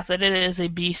down that path that it is a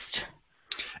beast.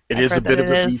 It is a bit of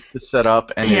a beast to set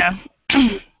up, and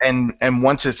and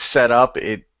once it's set up,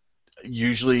 it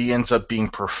usually ends up being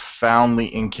profoundly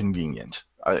inconvenient.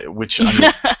 Which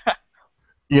I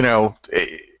mean,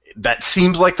 that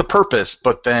seems like the purpose,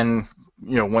 but then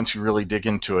once you really dig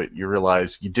into it, you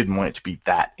realize you didn't want it to be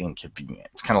that inconvenient.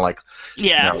 It's kind of like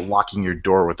locking your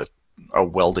door with a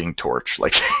welding torch,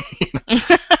 like.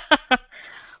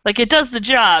 Like it does the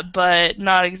job, but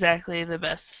not exactly the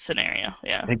best scenario.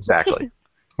 Yeah. Exactly.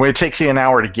 When it takes you an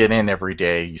hour to get in every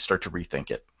day, you start to rethink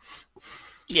it.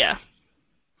 Yeah,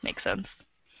 makes sense.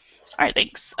 All right,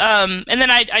 thanks. And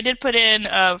then I did put in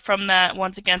from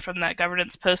that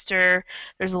governance poster,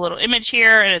 there's a little image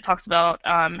here, and it talks about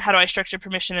how do I structure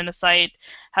permission in a site,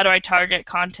 how do I target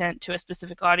content to a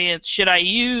specific audience, should I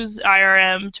use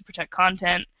IRM to protect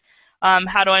content,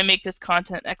 how do I make this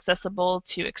content accessible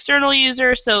to external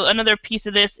users. So another piece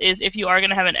of this is if you are going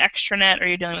to have an extranet or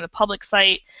you're dealing with a public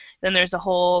site, then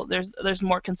there's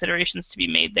more considerations to be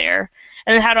made there.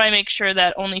 And then how do I make sure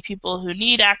that only people who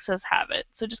need access have it?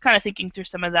 So just kind of thinking through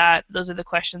some of that. Those are the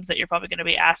questions that you're probably going to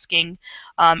be asking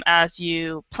as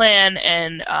you plan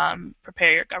and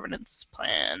prepare your governance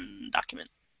plan document.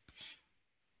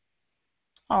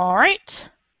 All right.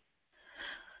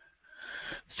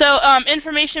 So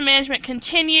information management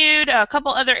continued. A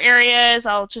couple other areas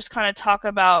I'll just kind of talk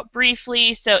about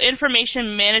briefly. So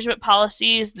information management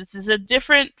policies. This is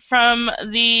different from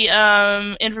the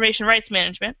information rights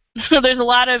management. There's a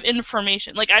lot of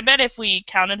information. Like I bet if we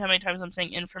counted how many times I'm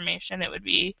saying information, it would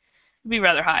be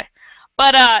rather high.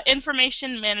 But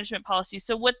information management policy.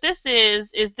 So what this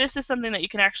is something that you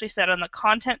can actually set on the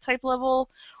content type level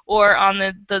or on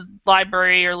the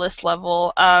library or list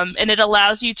level, and it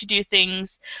allows you to do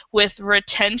things with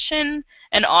retention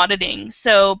and auditing.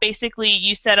 So basically,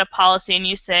 you set a policy and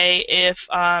you say, if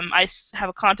I have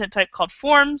a content type called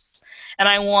forms, and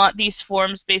I want these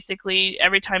forms basically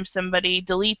every time somebody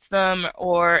deletes them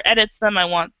or edits them, I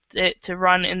want it to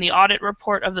run in the audit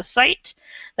report of the site,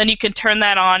 then you can turn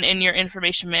that on in your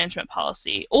information management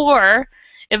policy. Or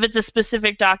if it's a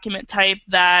specific document type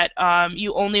that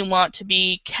you only want to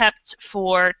be kept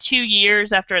for 2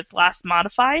 years after it's last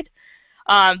modified,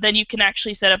 then you can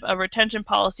actually set up a retention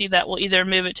policy that will either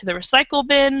move it to the recycle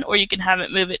bin or you can have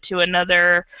it move it to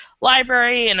another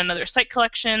library and another site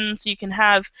collection. So you can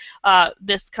have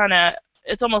this kind of,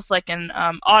 it's almost like an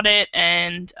audit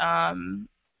and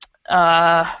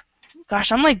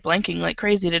gosh, I'm like blanking like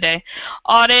crazy today.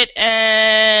 Audit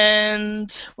and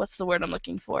what's the word I'm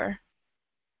looking for?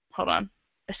 Hold on.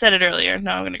 I said it earlier.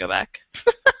 Now I'm going to go back.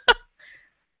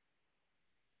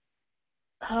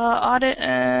 Audit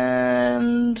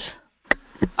and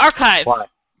archive.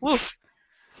 Woo.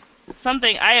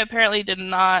 Something, I apparently did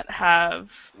not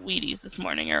have Wheaties this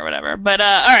morning or whatever. But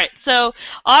all right, so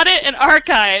audit and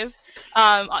archive.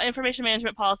 Information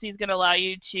management policy is going to allow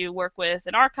you to work with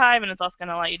an archive, and it's also going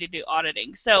to allow you to do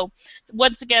auditing. So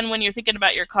once again, when you're thinking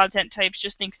about your content types,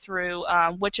 just think through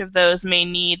which of those may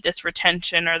need this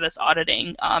retention or this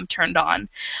auditing turned on.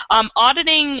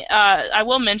 Auditing, I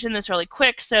will mention this really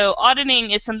quick. So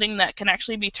auditing is something that can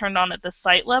actually be turned on at the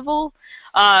site level.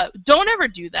 Don't ever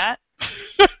do that.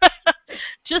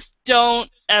 Just don't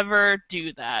ever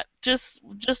do that. Just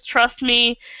trust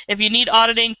me. If you need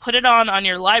auditing, put it on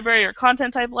your library or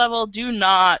content type level. Do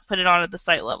not put it on at the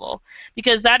site level,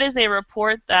 because that is a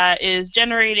report that is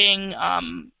generating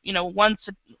once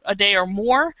a day or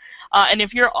more. And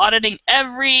if you're auditing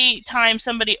every time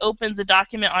somebody opens a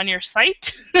document on your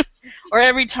site or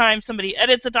every time somebody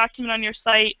edits a document on your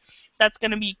site, that's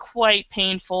going to be quite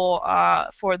painful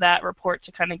for that report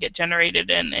to kind of get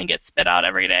generated and get spit out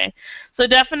every day. So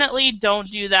definitely don't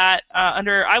do that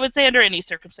I would say under any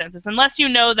circumstances, unless you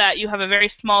know that you have a very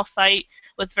small site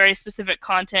with very specific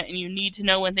content and you need to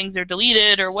know when things are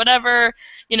deleted or whatever.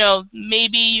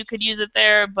 Maybe you could use it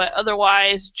there, but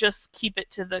otherwise just keep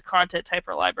it to the content type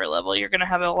or library level. You're going to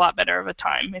have a lot better of a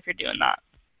time if you're doing that.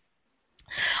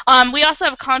 We also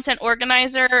have a content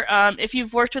organizer. If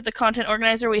you've worked with the content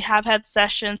organizer, we have had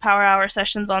Power Hour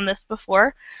sessions on this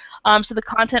before. So the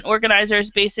content organizer is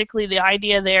basically, the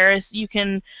idea there is you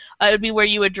can, it would be where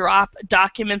you would drop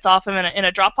documents off of in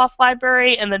a drop-off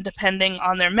library, and then depending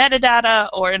on their metadata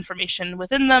or information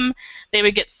within them, they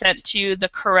would get sent to the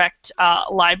correct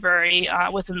library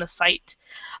within the site.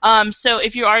 So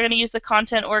if you are going to use the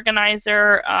content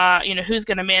organizer, who's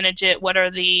going to manage it, what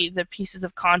are the pieces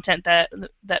of content that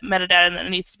metadata that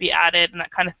needs to be added, and that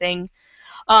kind of thing.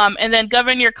 And then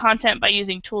govern your content by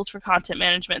using tools for content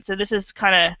management. So this is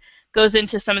kind of goes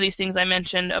into some of these things I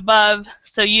mentioned above.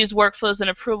 So use workflows and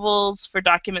approvals for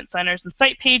document signers and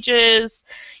site pages.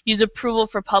 Use approval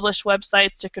for published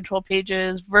websites to control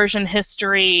pages. Version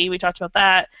history, we talked about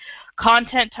that.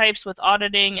 content types with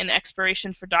auditing and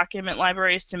expiration for document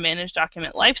libraries to manage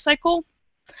document lifecycle,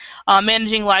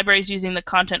 managing libraries using the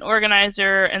content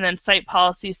organizer, and then site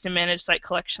policies to manage site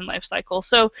collection lifecycle.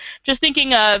 So just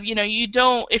thinking of,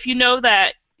 if you know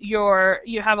that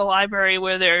you have a library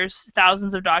where there's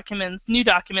thousands of documents, new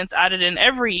documents added in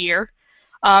every year,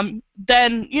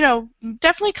 then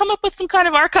definitely come up with some kind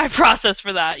of archive process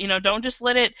for that. Don't just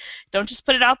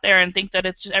put it out there and think that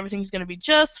everything's going to be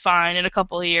just fine in a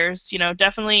couple of years.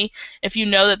 Definitely, if you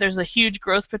know that there's a huge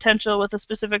growth potential with a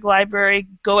specific library,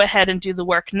 go ahead and do the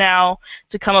work now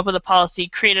to come up with a policy,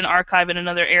 create an archive in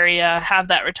another area, have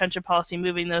that retention policy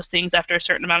moving those things after a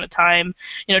certain amount of time.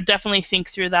 Definitely think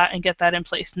through that and get that in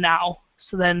place now,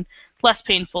 so then it's less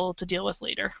painful to deal with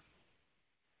later.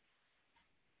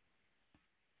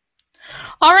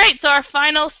 All right, so our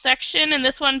final section, and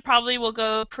this one probably will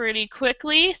go pretty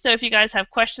quickly, so if you guys have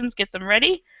questions, get them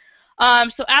ready.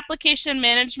 So application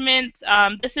management,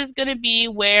 this is going to be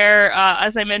where,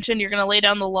 as I mentioned, you're going to lay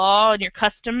down the law in your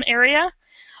custom area.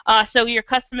 So your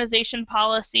customization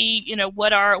policy,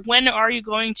 when are you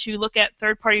going to look at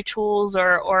third-party tools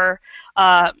or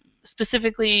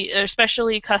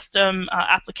especially custom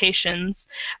applications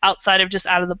outside of just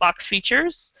out-of-the-box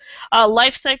features.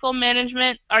 Lifecycle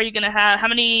management, are you going to have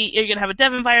a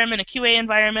dev environment, a QA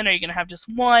environment? Are you going to have just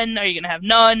one? Are you going to have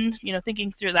none?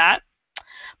 Thinking through that.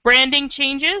 Branding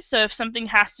changes, so if something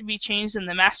has to be changed in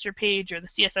the master page or the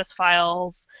CSS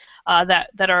files that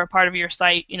are a part of your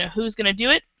site, who's going to do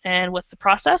it and what's the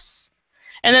process.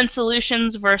 And then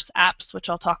solutions versus apps, which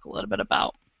I'll talk a little bit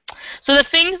about. So the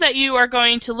things that you are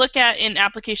going to look at in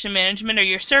application management are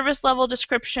your service level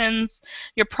descriptions,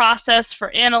 your process for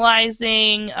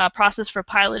analyzing, process for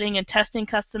piloting and testing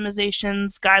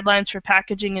customizations, guidelines for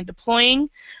packaging and deploying.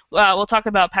 We'll talk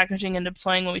about packaging and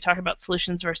deploying when we talk about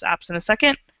solutions versus apps in a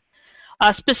second.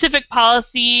 Specific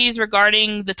policies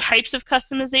regarding the types of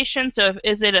customization. So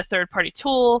is it a third-party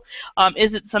tool?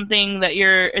 Is it something that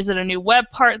is it a new web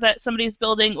part that somebody's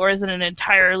building, or is it an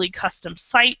entirely custom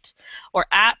site or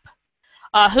app?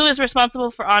 Who is responsible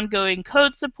for ongoing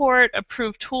code support,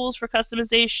 approved tools for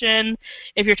customization?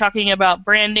 If you're talking about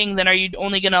branding, then are you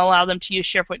only going to allow them to use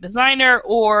SharePoint Designer,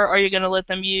 or are you going to let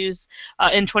them use,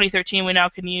 in 2013 we now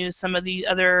can use some of the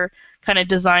other kind of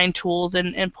design tools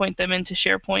and point them into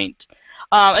SharePoint.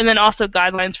 And then also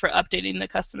guidelines for updating the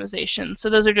customization. So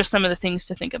those are just some of the things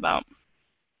to think about.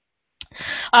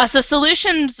 So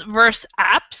solutions versus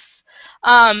apps.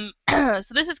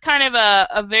 So this is kind of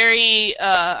a very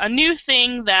new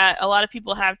thing that a lot of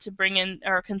people have to bring in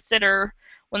or consider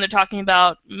when they're talking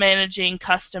about managing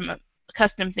custom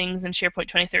things in SharePoint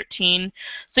 2013.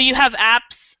 So you have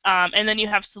apps, and then you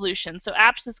have solutions. So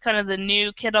apps is kind of the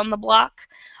new kid on the block.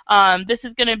 Apps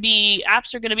are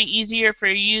going to be easier for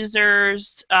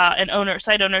users and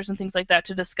site owners and things like that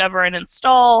to discover and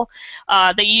install.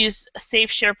 They use safe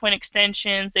SharePoint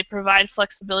extensions. They provide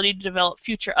flexibility to develop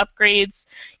future upgrades.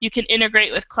 You can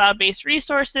integrate with cloud-based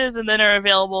resources, and then are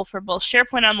available for both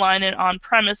SharePoint Online and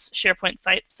on-premise SharePoint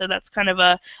sites. So that's kind of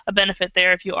a benefit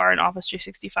there if you are an Office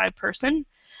 365 person,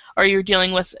 or you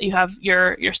have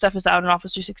your stuff is out in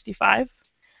Office 365.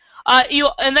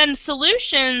 And then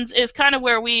solutions is kind of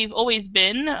where we've always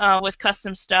been with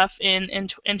custom stuff in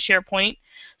SharePoint.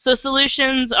 So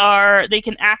solutions they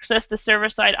can access the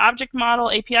server-side object model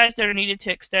APIs that are needed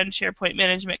to extend SharePoint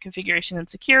management configuration and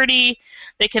security.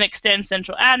 They can extend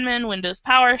central admin, Windows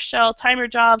PowerShell, timer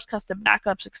jobs, custom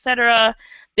backups, etc.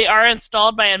 They are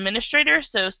installed by administrators,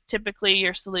 so typically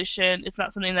your solution, it's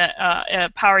not something that a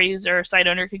power user or site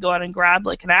owner could go out and grab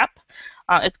like an app.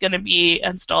 It's going to be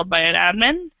installed by an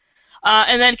admin.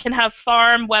 And then can have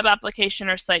farm, web application,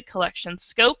 or site collection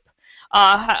scope.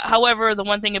 However, the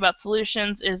one thing about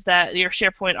solutions is that your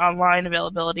SharePoint Online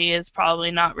availability is probably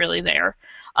not really there.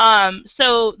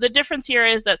 So the difference here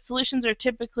is that solutions are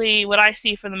typically, what I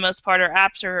see for the most part, are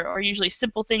apps are usually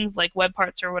simple things like web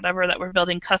parts or whatever that we're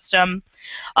building custom,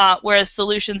 whereas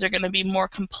solutions are going to be more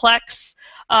complex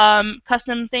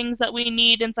custom things that we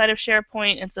need inside of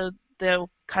SharePoint, and so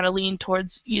they'll kind of lean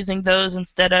towards using those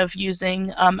instead of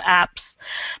using apps.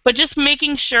 But just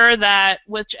making sure that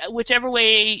whichever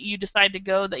way you decide to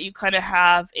go, that you kind of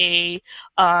have a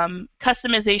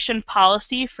customization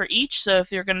policy for each. So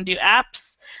if you're going to do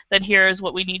apps, then here's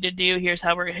what we need to do. Here's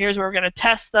where we're going to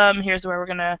test them. Here's where we're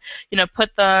going to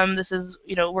put them. This is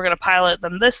we're going to pilot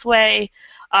them this way.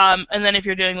 And then if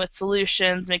you're doing with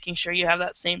solutions, making sure you have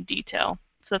that same detail.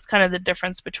 So that's kind of the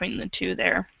difference between the two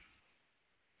there.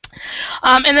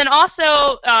 And then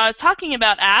also talking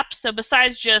about apps, so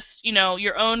besides just,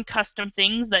 your own custom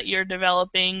things that you're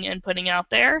developing and putting out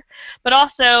there, but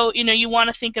also, you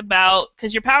want to think about,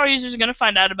 because your power users are going to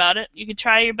find out about it. You can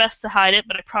try your best to hide it,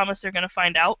 but I promise they're going to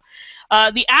find out.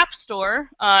 The App Store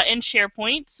in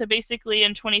SharePoint, so basically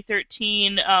in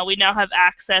 2013, we now have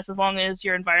access, as long as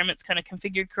your environment's kind of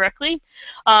configured correctly.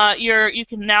 You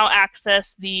can now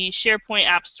access the SharePoint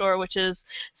App Store, which is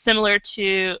similar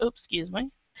to, oops, excuse me,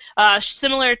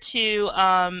 similar to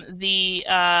the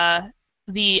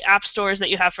app stores that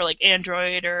you have for like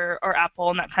Android or Apple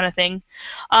and that kind of thing.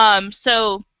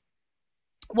 So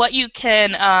what you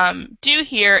can do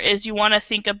here is you want to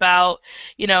think about,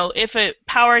 if a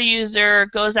power user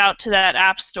goes out to that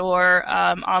app store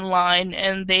online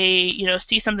and they,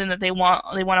 see something that they want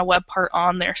a web part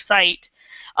on their site.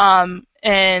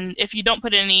 And if you don't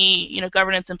put any,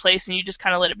 governance in place and you just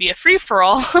kind of let it be a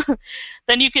free-for-all,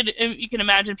 then you can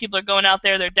imagine people are going out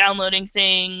there, they're downloading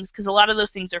things, because a lot of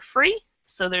those things are free,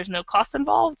 so there's no cost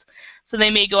involved. So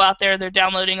they may go out there, they're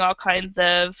downloading all kinds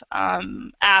of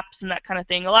apps and that kind of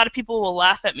thing. A lot of people will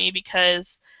laugh at me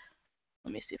because,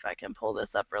 let me see if I can pull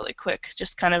this up really quick,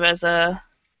 just kind of as a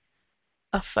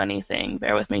funny thing.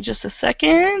 Bear with me just a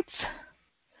second.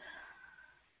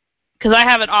 Because I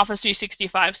have an Office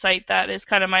 365 site that is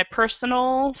kind of my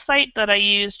personal site that I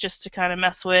use just to kind of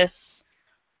mess with,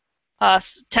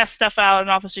 test stuff out in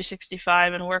Office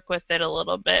 365 and work with it a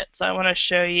little bit. So I want to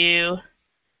show you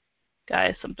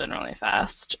guys something really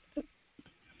fast. And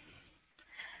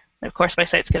of course, my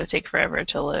site's going to take forever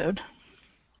to load.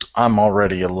 I'm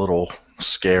already a little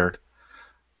scared.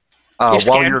 You're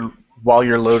scared? While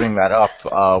you're loading that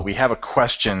up, we have a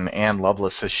question. Ann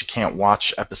Loveless says she can't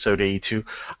watch episode 82.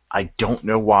 I don't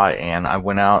know why, Ann. I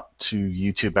went out to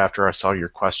YouTube after I saw your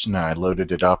question and I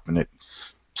loaded it up and it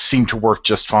seemed to work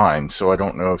just fine. So I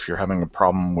don't know if you're having a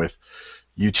problem with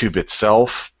YouTube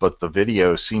itself, but the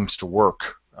video seems to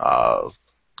work.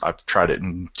 I've tried it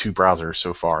in 2 browsers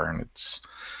so far and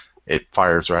it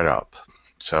fires right up.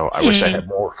 So I wish I had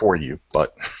more for you,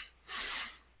 but...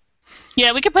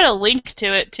 Yeah, we could put a link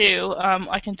to it too.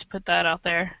 I can put that out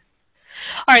there.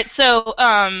 All right, so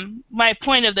my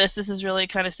point of this is really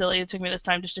kind of silly. It took me this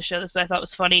time just to show this, but I thought it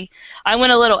was funny. I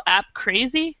went a little app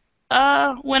crazy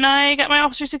when I got my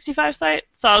Office 365 site.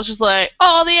 So I was just like,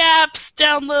 all the apps,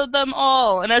 download them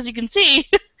all. And as you can see,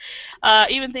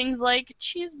 even things like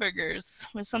cheeseburgers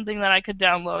was something that I could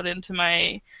download into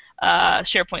my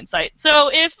SharePoint site.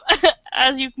 So if,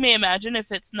 as you may imagine,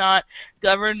 if it's not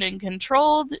governed and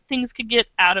controlled, things could get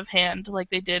out of hand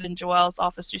like they did in Joelle's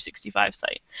Office 365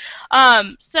 site.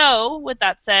 So with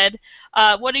that said,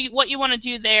 what you want to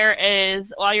do there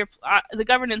is, while the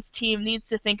governance team needs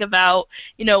to think about,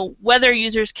 whether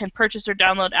users can purchase or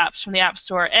download apps from the App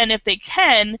Store, and if they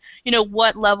can,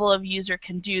 what level of user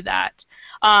can do that.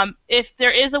 If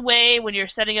there is a way when you're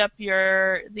setting up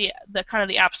the kind of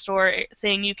the App Store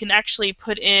thing, you can actually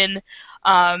put in,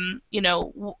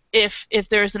 if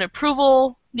there's an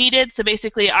approval needed. So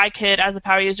basically, I could, as a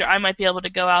power user, I might be able to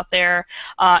go out there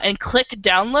and click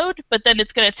download, but then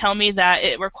it's going to tell me that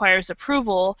it requires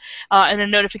approval, and a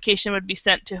notification would be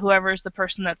sent to whoever is the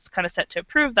person that's kind of set to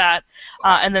approve that,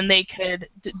 and then they could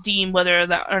deem whether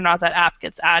or not that app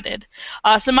gets added.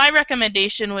 So my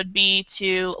recommendation would be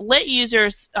to let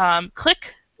users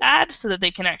click add so that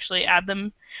they can actually add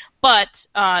them, but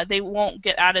they won't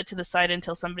get added to the site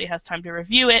until somebody has time to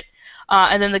review it.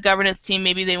 And then the governance team,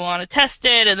 maybe they want to test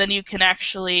it, and then you can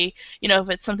actually, if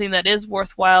it's something that is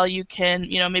worthwhile, you can,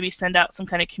 maybe send out some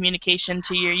kind of communication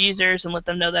to your users and let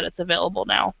them know that it's available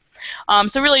now.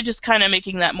 So really just kind of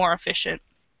making that more efficient.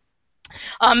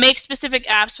 Make specific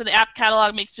apps for the app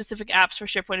catalog. Make specific apps for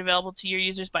SharePoint available to your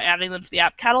users by adding them to the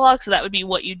app catalog. So that would be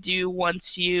what you do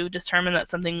once you determine that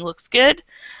something looks good.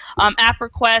 App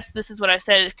requests. This is what I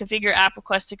said. Configure app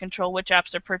requests to control which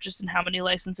apps are purchased and how many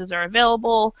licenses are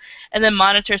available. And then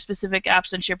monitor specific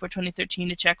apps in SharePoint 2013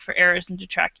 to check for errors and to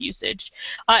track usage.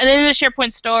 And then in the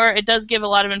SharePoint store, it does give a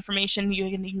lot of information.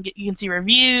 You can see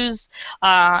reviews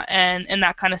and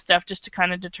that kind of stuff, just to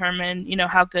kind of determine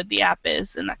how good the app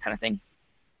is and that kind of thing.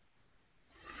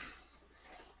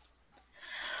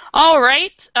 All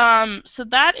right, so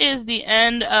that is the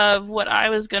end of what I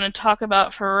was going to talk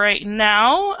about for right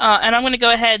now, and I'm going to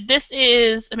go ahead.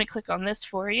 Let me click on this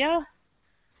for you.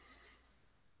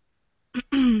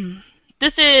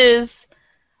 This is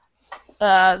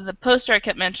the poster I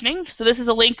kept mentioning. So this is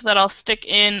a link that I'll stick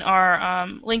in our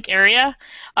link area.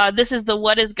 This is the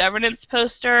What is Governance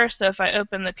poster. So if I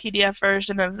open the PDF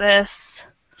version of this,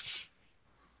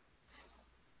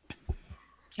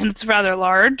 and it's rather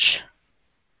large.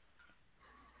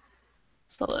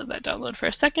 So I'll let that download for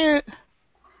a second.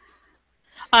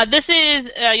 This is,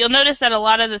 you'll notice that a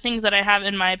lot of the things that I have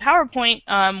in my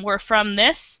PowerPoint were from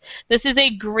this. This is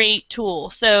a great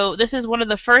tool. So this is one of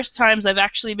the first times I've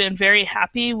actually been very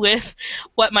happy with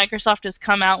what Microsoft has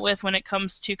come out with when it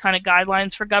comes to kind of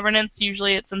guidelines for governance.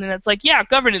 Usually it's something that's like, yeah,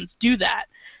 governance, do that.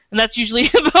 And that's usually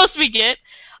the most we get.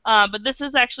 But this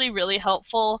was actually really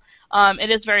helpful. It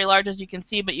is very large, as you can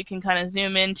see, but you can kind of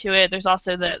zoom into it. There's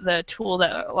also the tool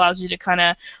that allows you to kind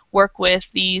of work with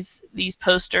these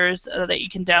posters that you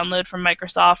can download from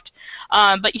Microsoft.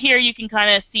 But here you can kind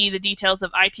of see the details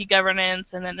of IT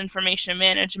governance, and then information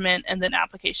management, and then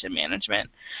application management.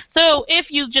 So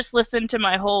if you just listen to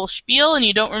my whole spiel and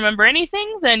you don't remember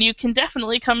anything, then you can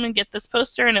definitely come and get this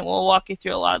poster, and it will walk you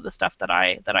through a lot of the stuff that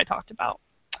I talked about.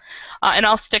 And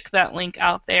I'll stick that link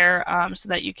out there so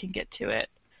that you can get to it.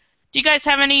 Do you guys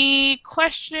have any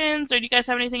questions, or do you guys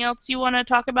have anything else you want to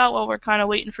talk about while we're kind of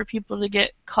waiting for people to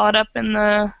get caught up in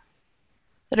that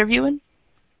are viewing?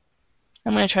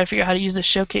 I'm going to try to figure out how to use this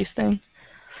showcase thing.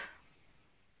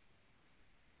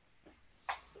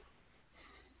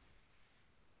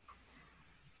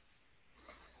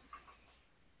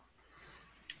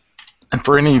 And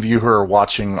for any of you who are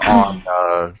watching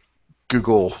on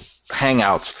Google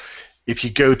Hangouts, if you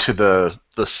go to the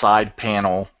side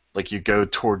panel, like you go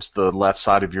towards the left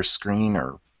side of your screen,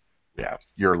 or yeah,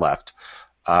 your left,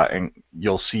 and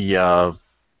you'll see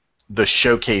the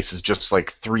showcase is just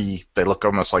like three, they look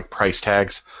almost like price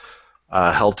tags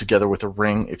held together with a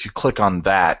ring. If you click on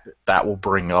that, that will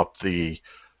bring up the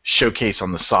showcase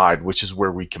on the side, which is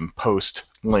where we can post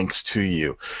links to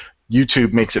you.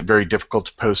 YouTube makes it very difficult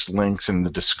to post links in the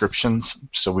descriptions,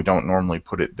 so we don't normally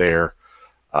put it there,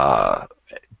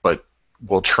 but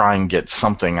we'll try and get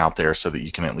something out there so that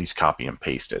you can at least copy and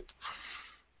paste it.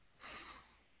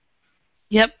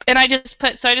 Yep, and I just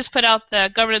put out the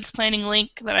governance planning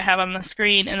link that I have on the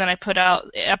screen, and then I put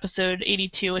out episode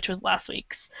 82, which was last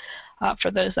week's, for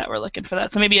those that were looking for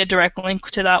that. So maybe a direct link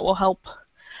to that will help.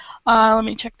 Let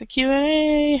me check the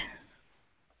Q&A.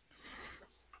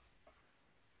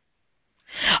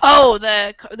 Oh,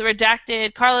 the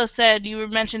redacted. Carlos said you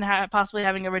mentioned possibly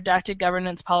having a redacted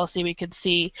governance policy we could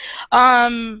see.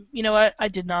 You know what? I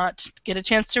did not get a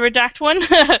chance to redact one.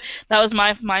 That was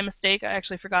my mistake. I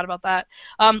actually forgot about that.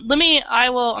 Let me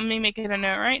make it a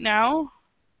note right now,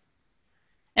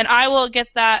 and I will get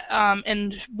that,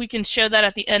 and we can show that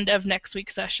at the end of next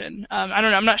week's session. I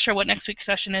don't know. I'm not sure what next week's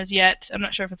session is yet. I'm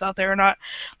not sure if it's out there or not,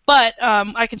 but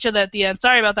I can show that at the end.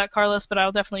 Sorry about that, Carlos, but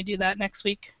I'll definitely do that next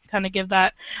week. Kind of give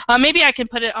that. Maybe I can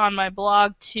put it on my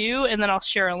blog too, and then I'll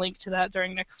share a link to that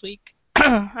during next week.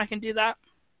 I can do that.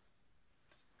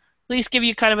 At least give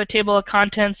you kind of a table of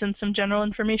contents and some general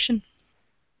information.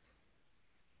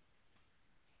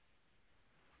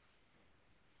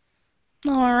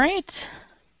 All right.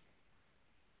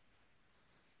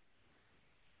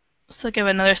 So give it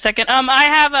another second. I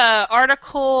have an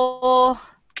article.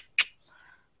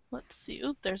 Let's see.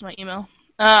 Oop, there's my email.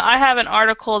 I have an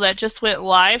article that just went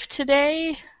live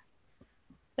today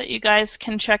that you guys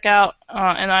can check out,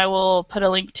 and I will put a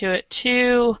link to it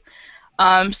too.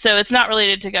 So it's not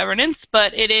related to governance,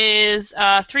 but it is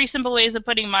 3 simple ways of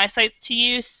putting my sites to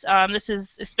use. This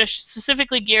is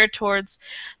specifically geared towards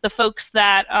the folks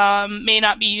that may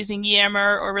not be using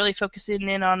Yammer or really focusing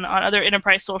in on other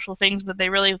enterprise social things, but they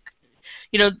really,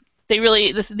 you know,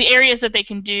 the areas that they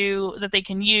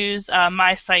can use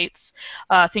my sites,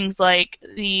 things like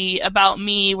the About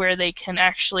Me, where they can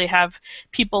actually have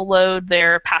people load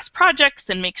their past projects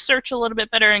and make search a little bit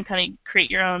better and kind of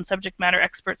create your own subject matter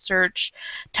expert search,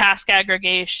 task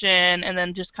aggregation, and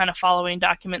then just kind of following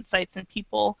document sites and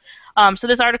people. So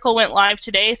this article went live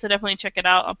today, so definitely check it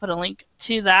out. I'll put a link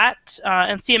to that.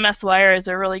 And CMS Wire is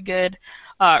a really good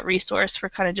resource for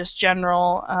kind of just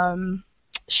general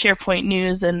SharePoint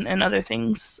news and other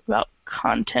things about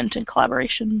content and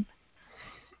collaboration.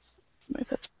 Let me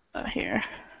put that here.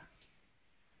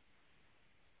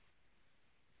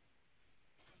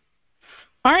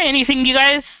 All right, anything you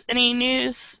guys, any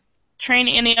news,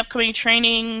 training, any upcoming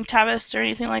training, Tavis, or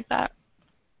anything like that?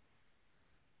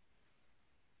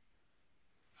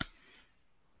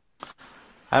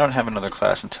 I don't have another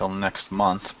class until next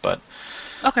month, but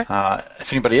okay.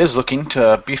 If anybody is looking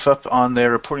to beef up on their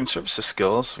reporting services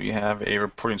skills, we have a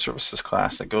reporting services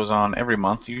class that goes on every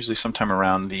month, usually sometime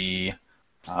around the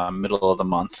middle of the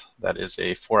month. That is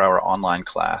a 4-hour online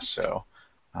class, so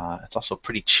it's also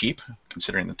pretty cheap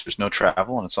considering that there's no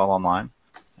travel and it's all online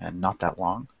and not that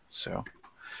long. So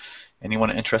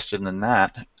anyone interested in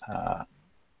that,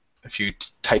 if you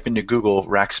type into Google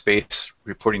Rackspace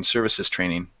reporting services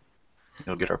training,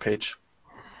 you'll get our page.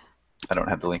 I don't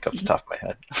have the link off the top of my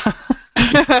head.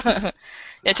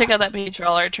 Yeah, check out that page for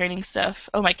all our training stuff.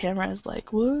 Oh, my camera is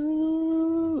like,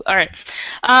 whoa. All right.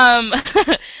 Well,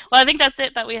 I think that's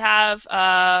it that we have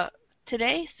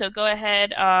today. So go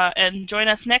ahead and join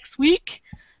us next week.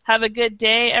 Have a good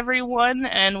day, everyone,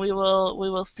 and we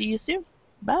will see you soon.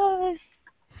 Bye.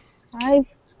 Bye.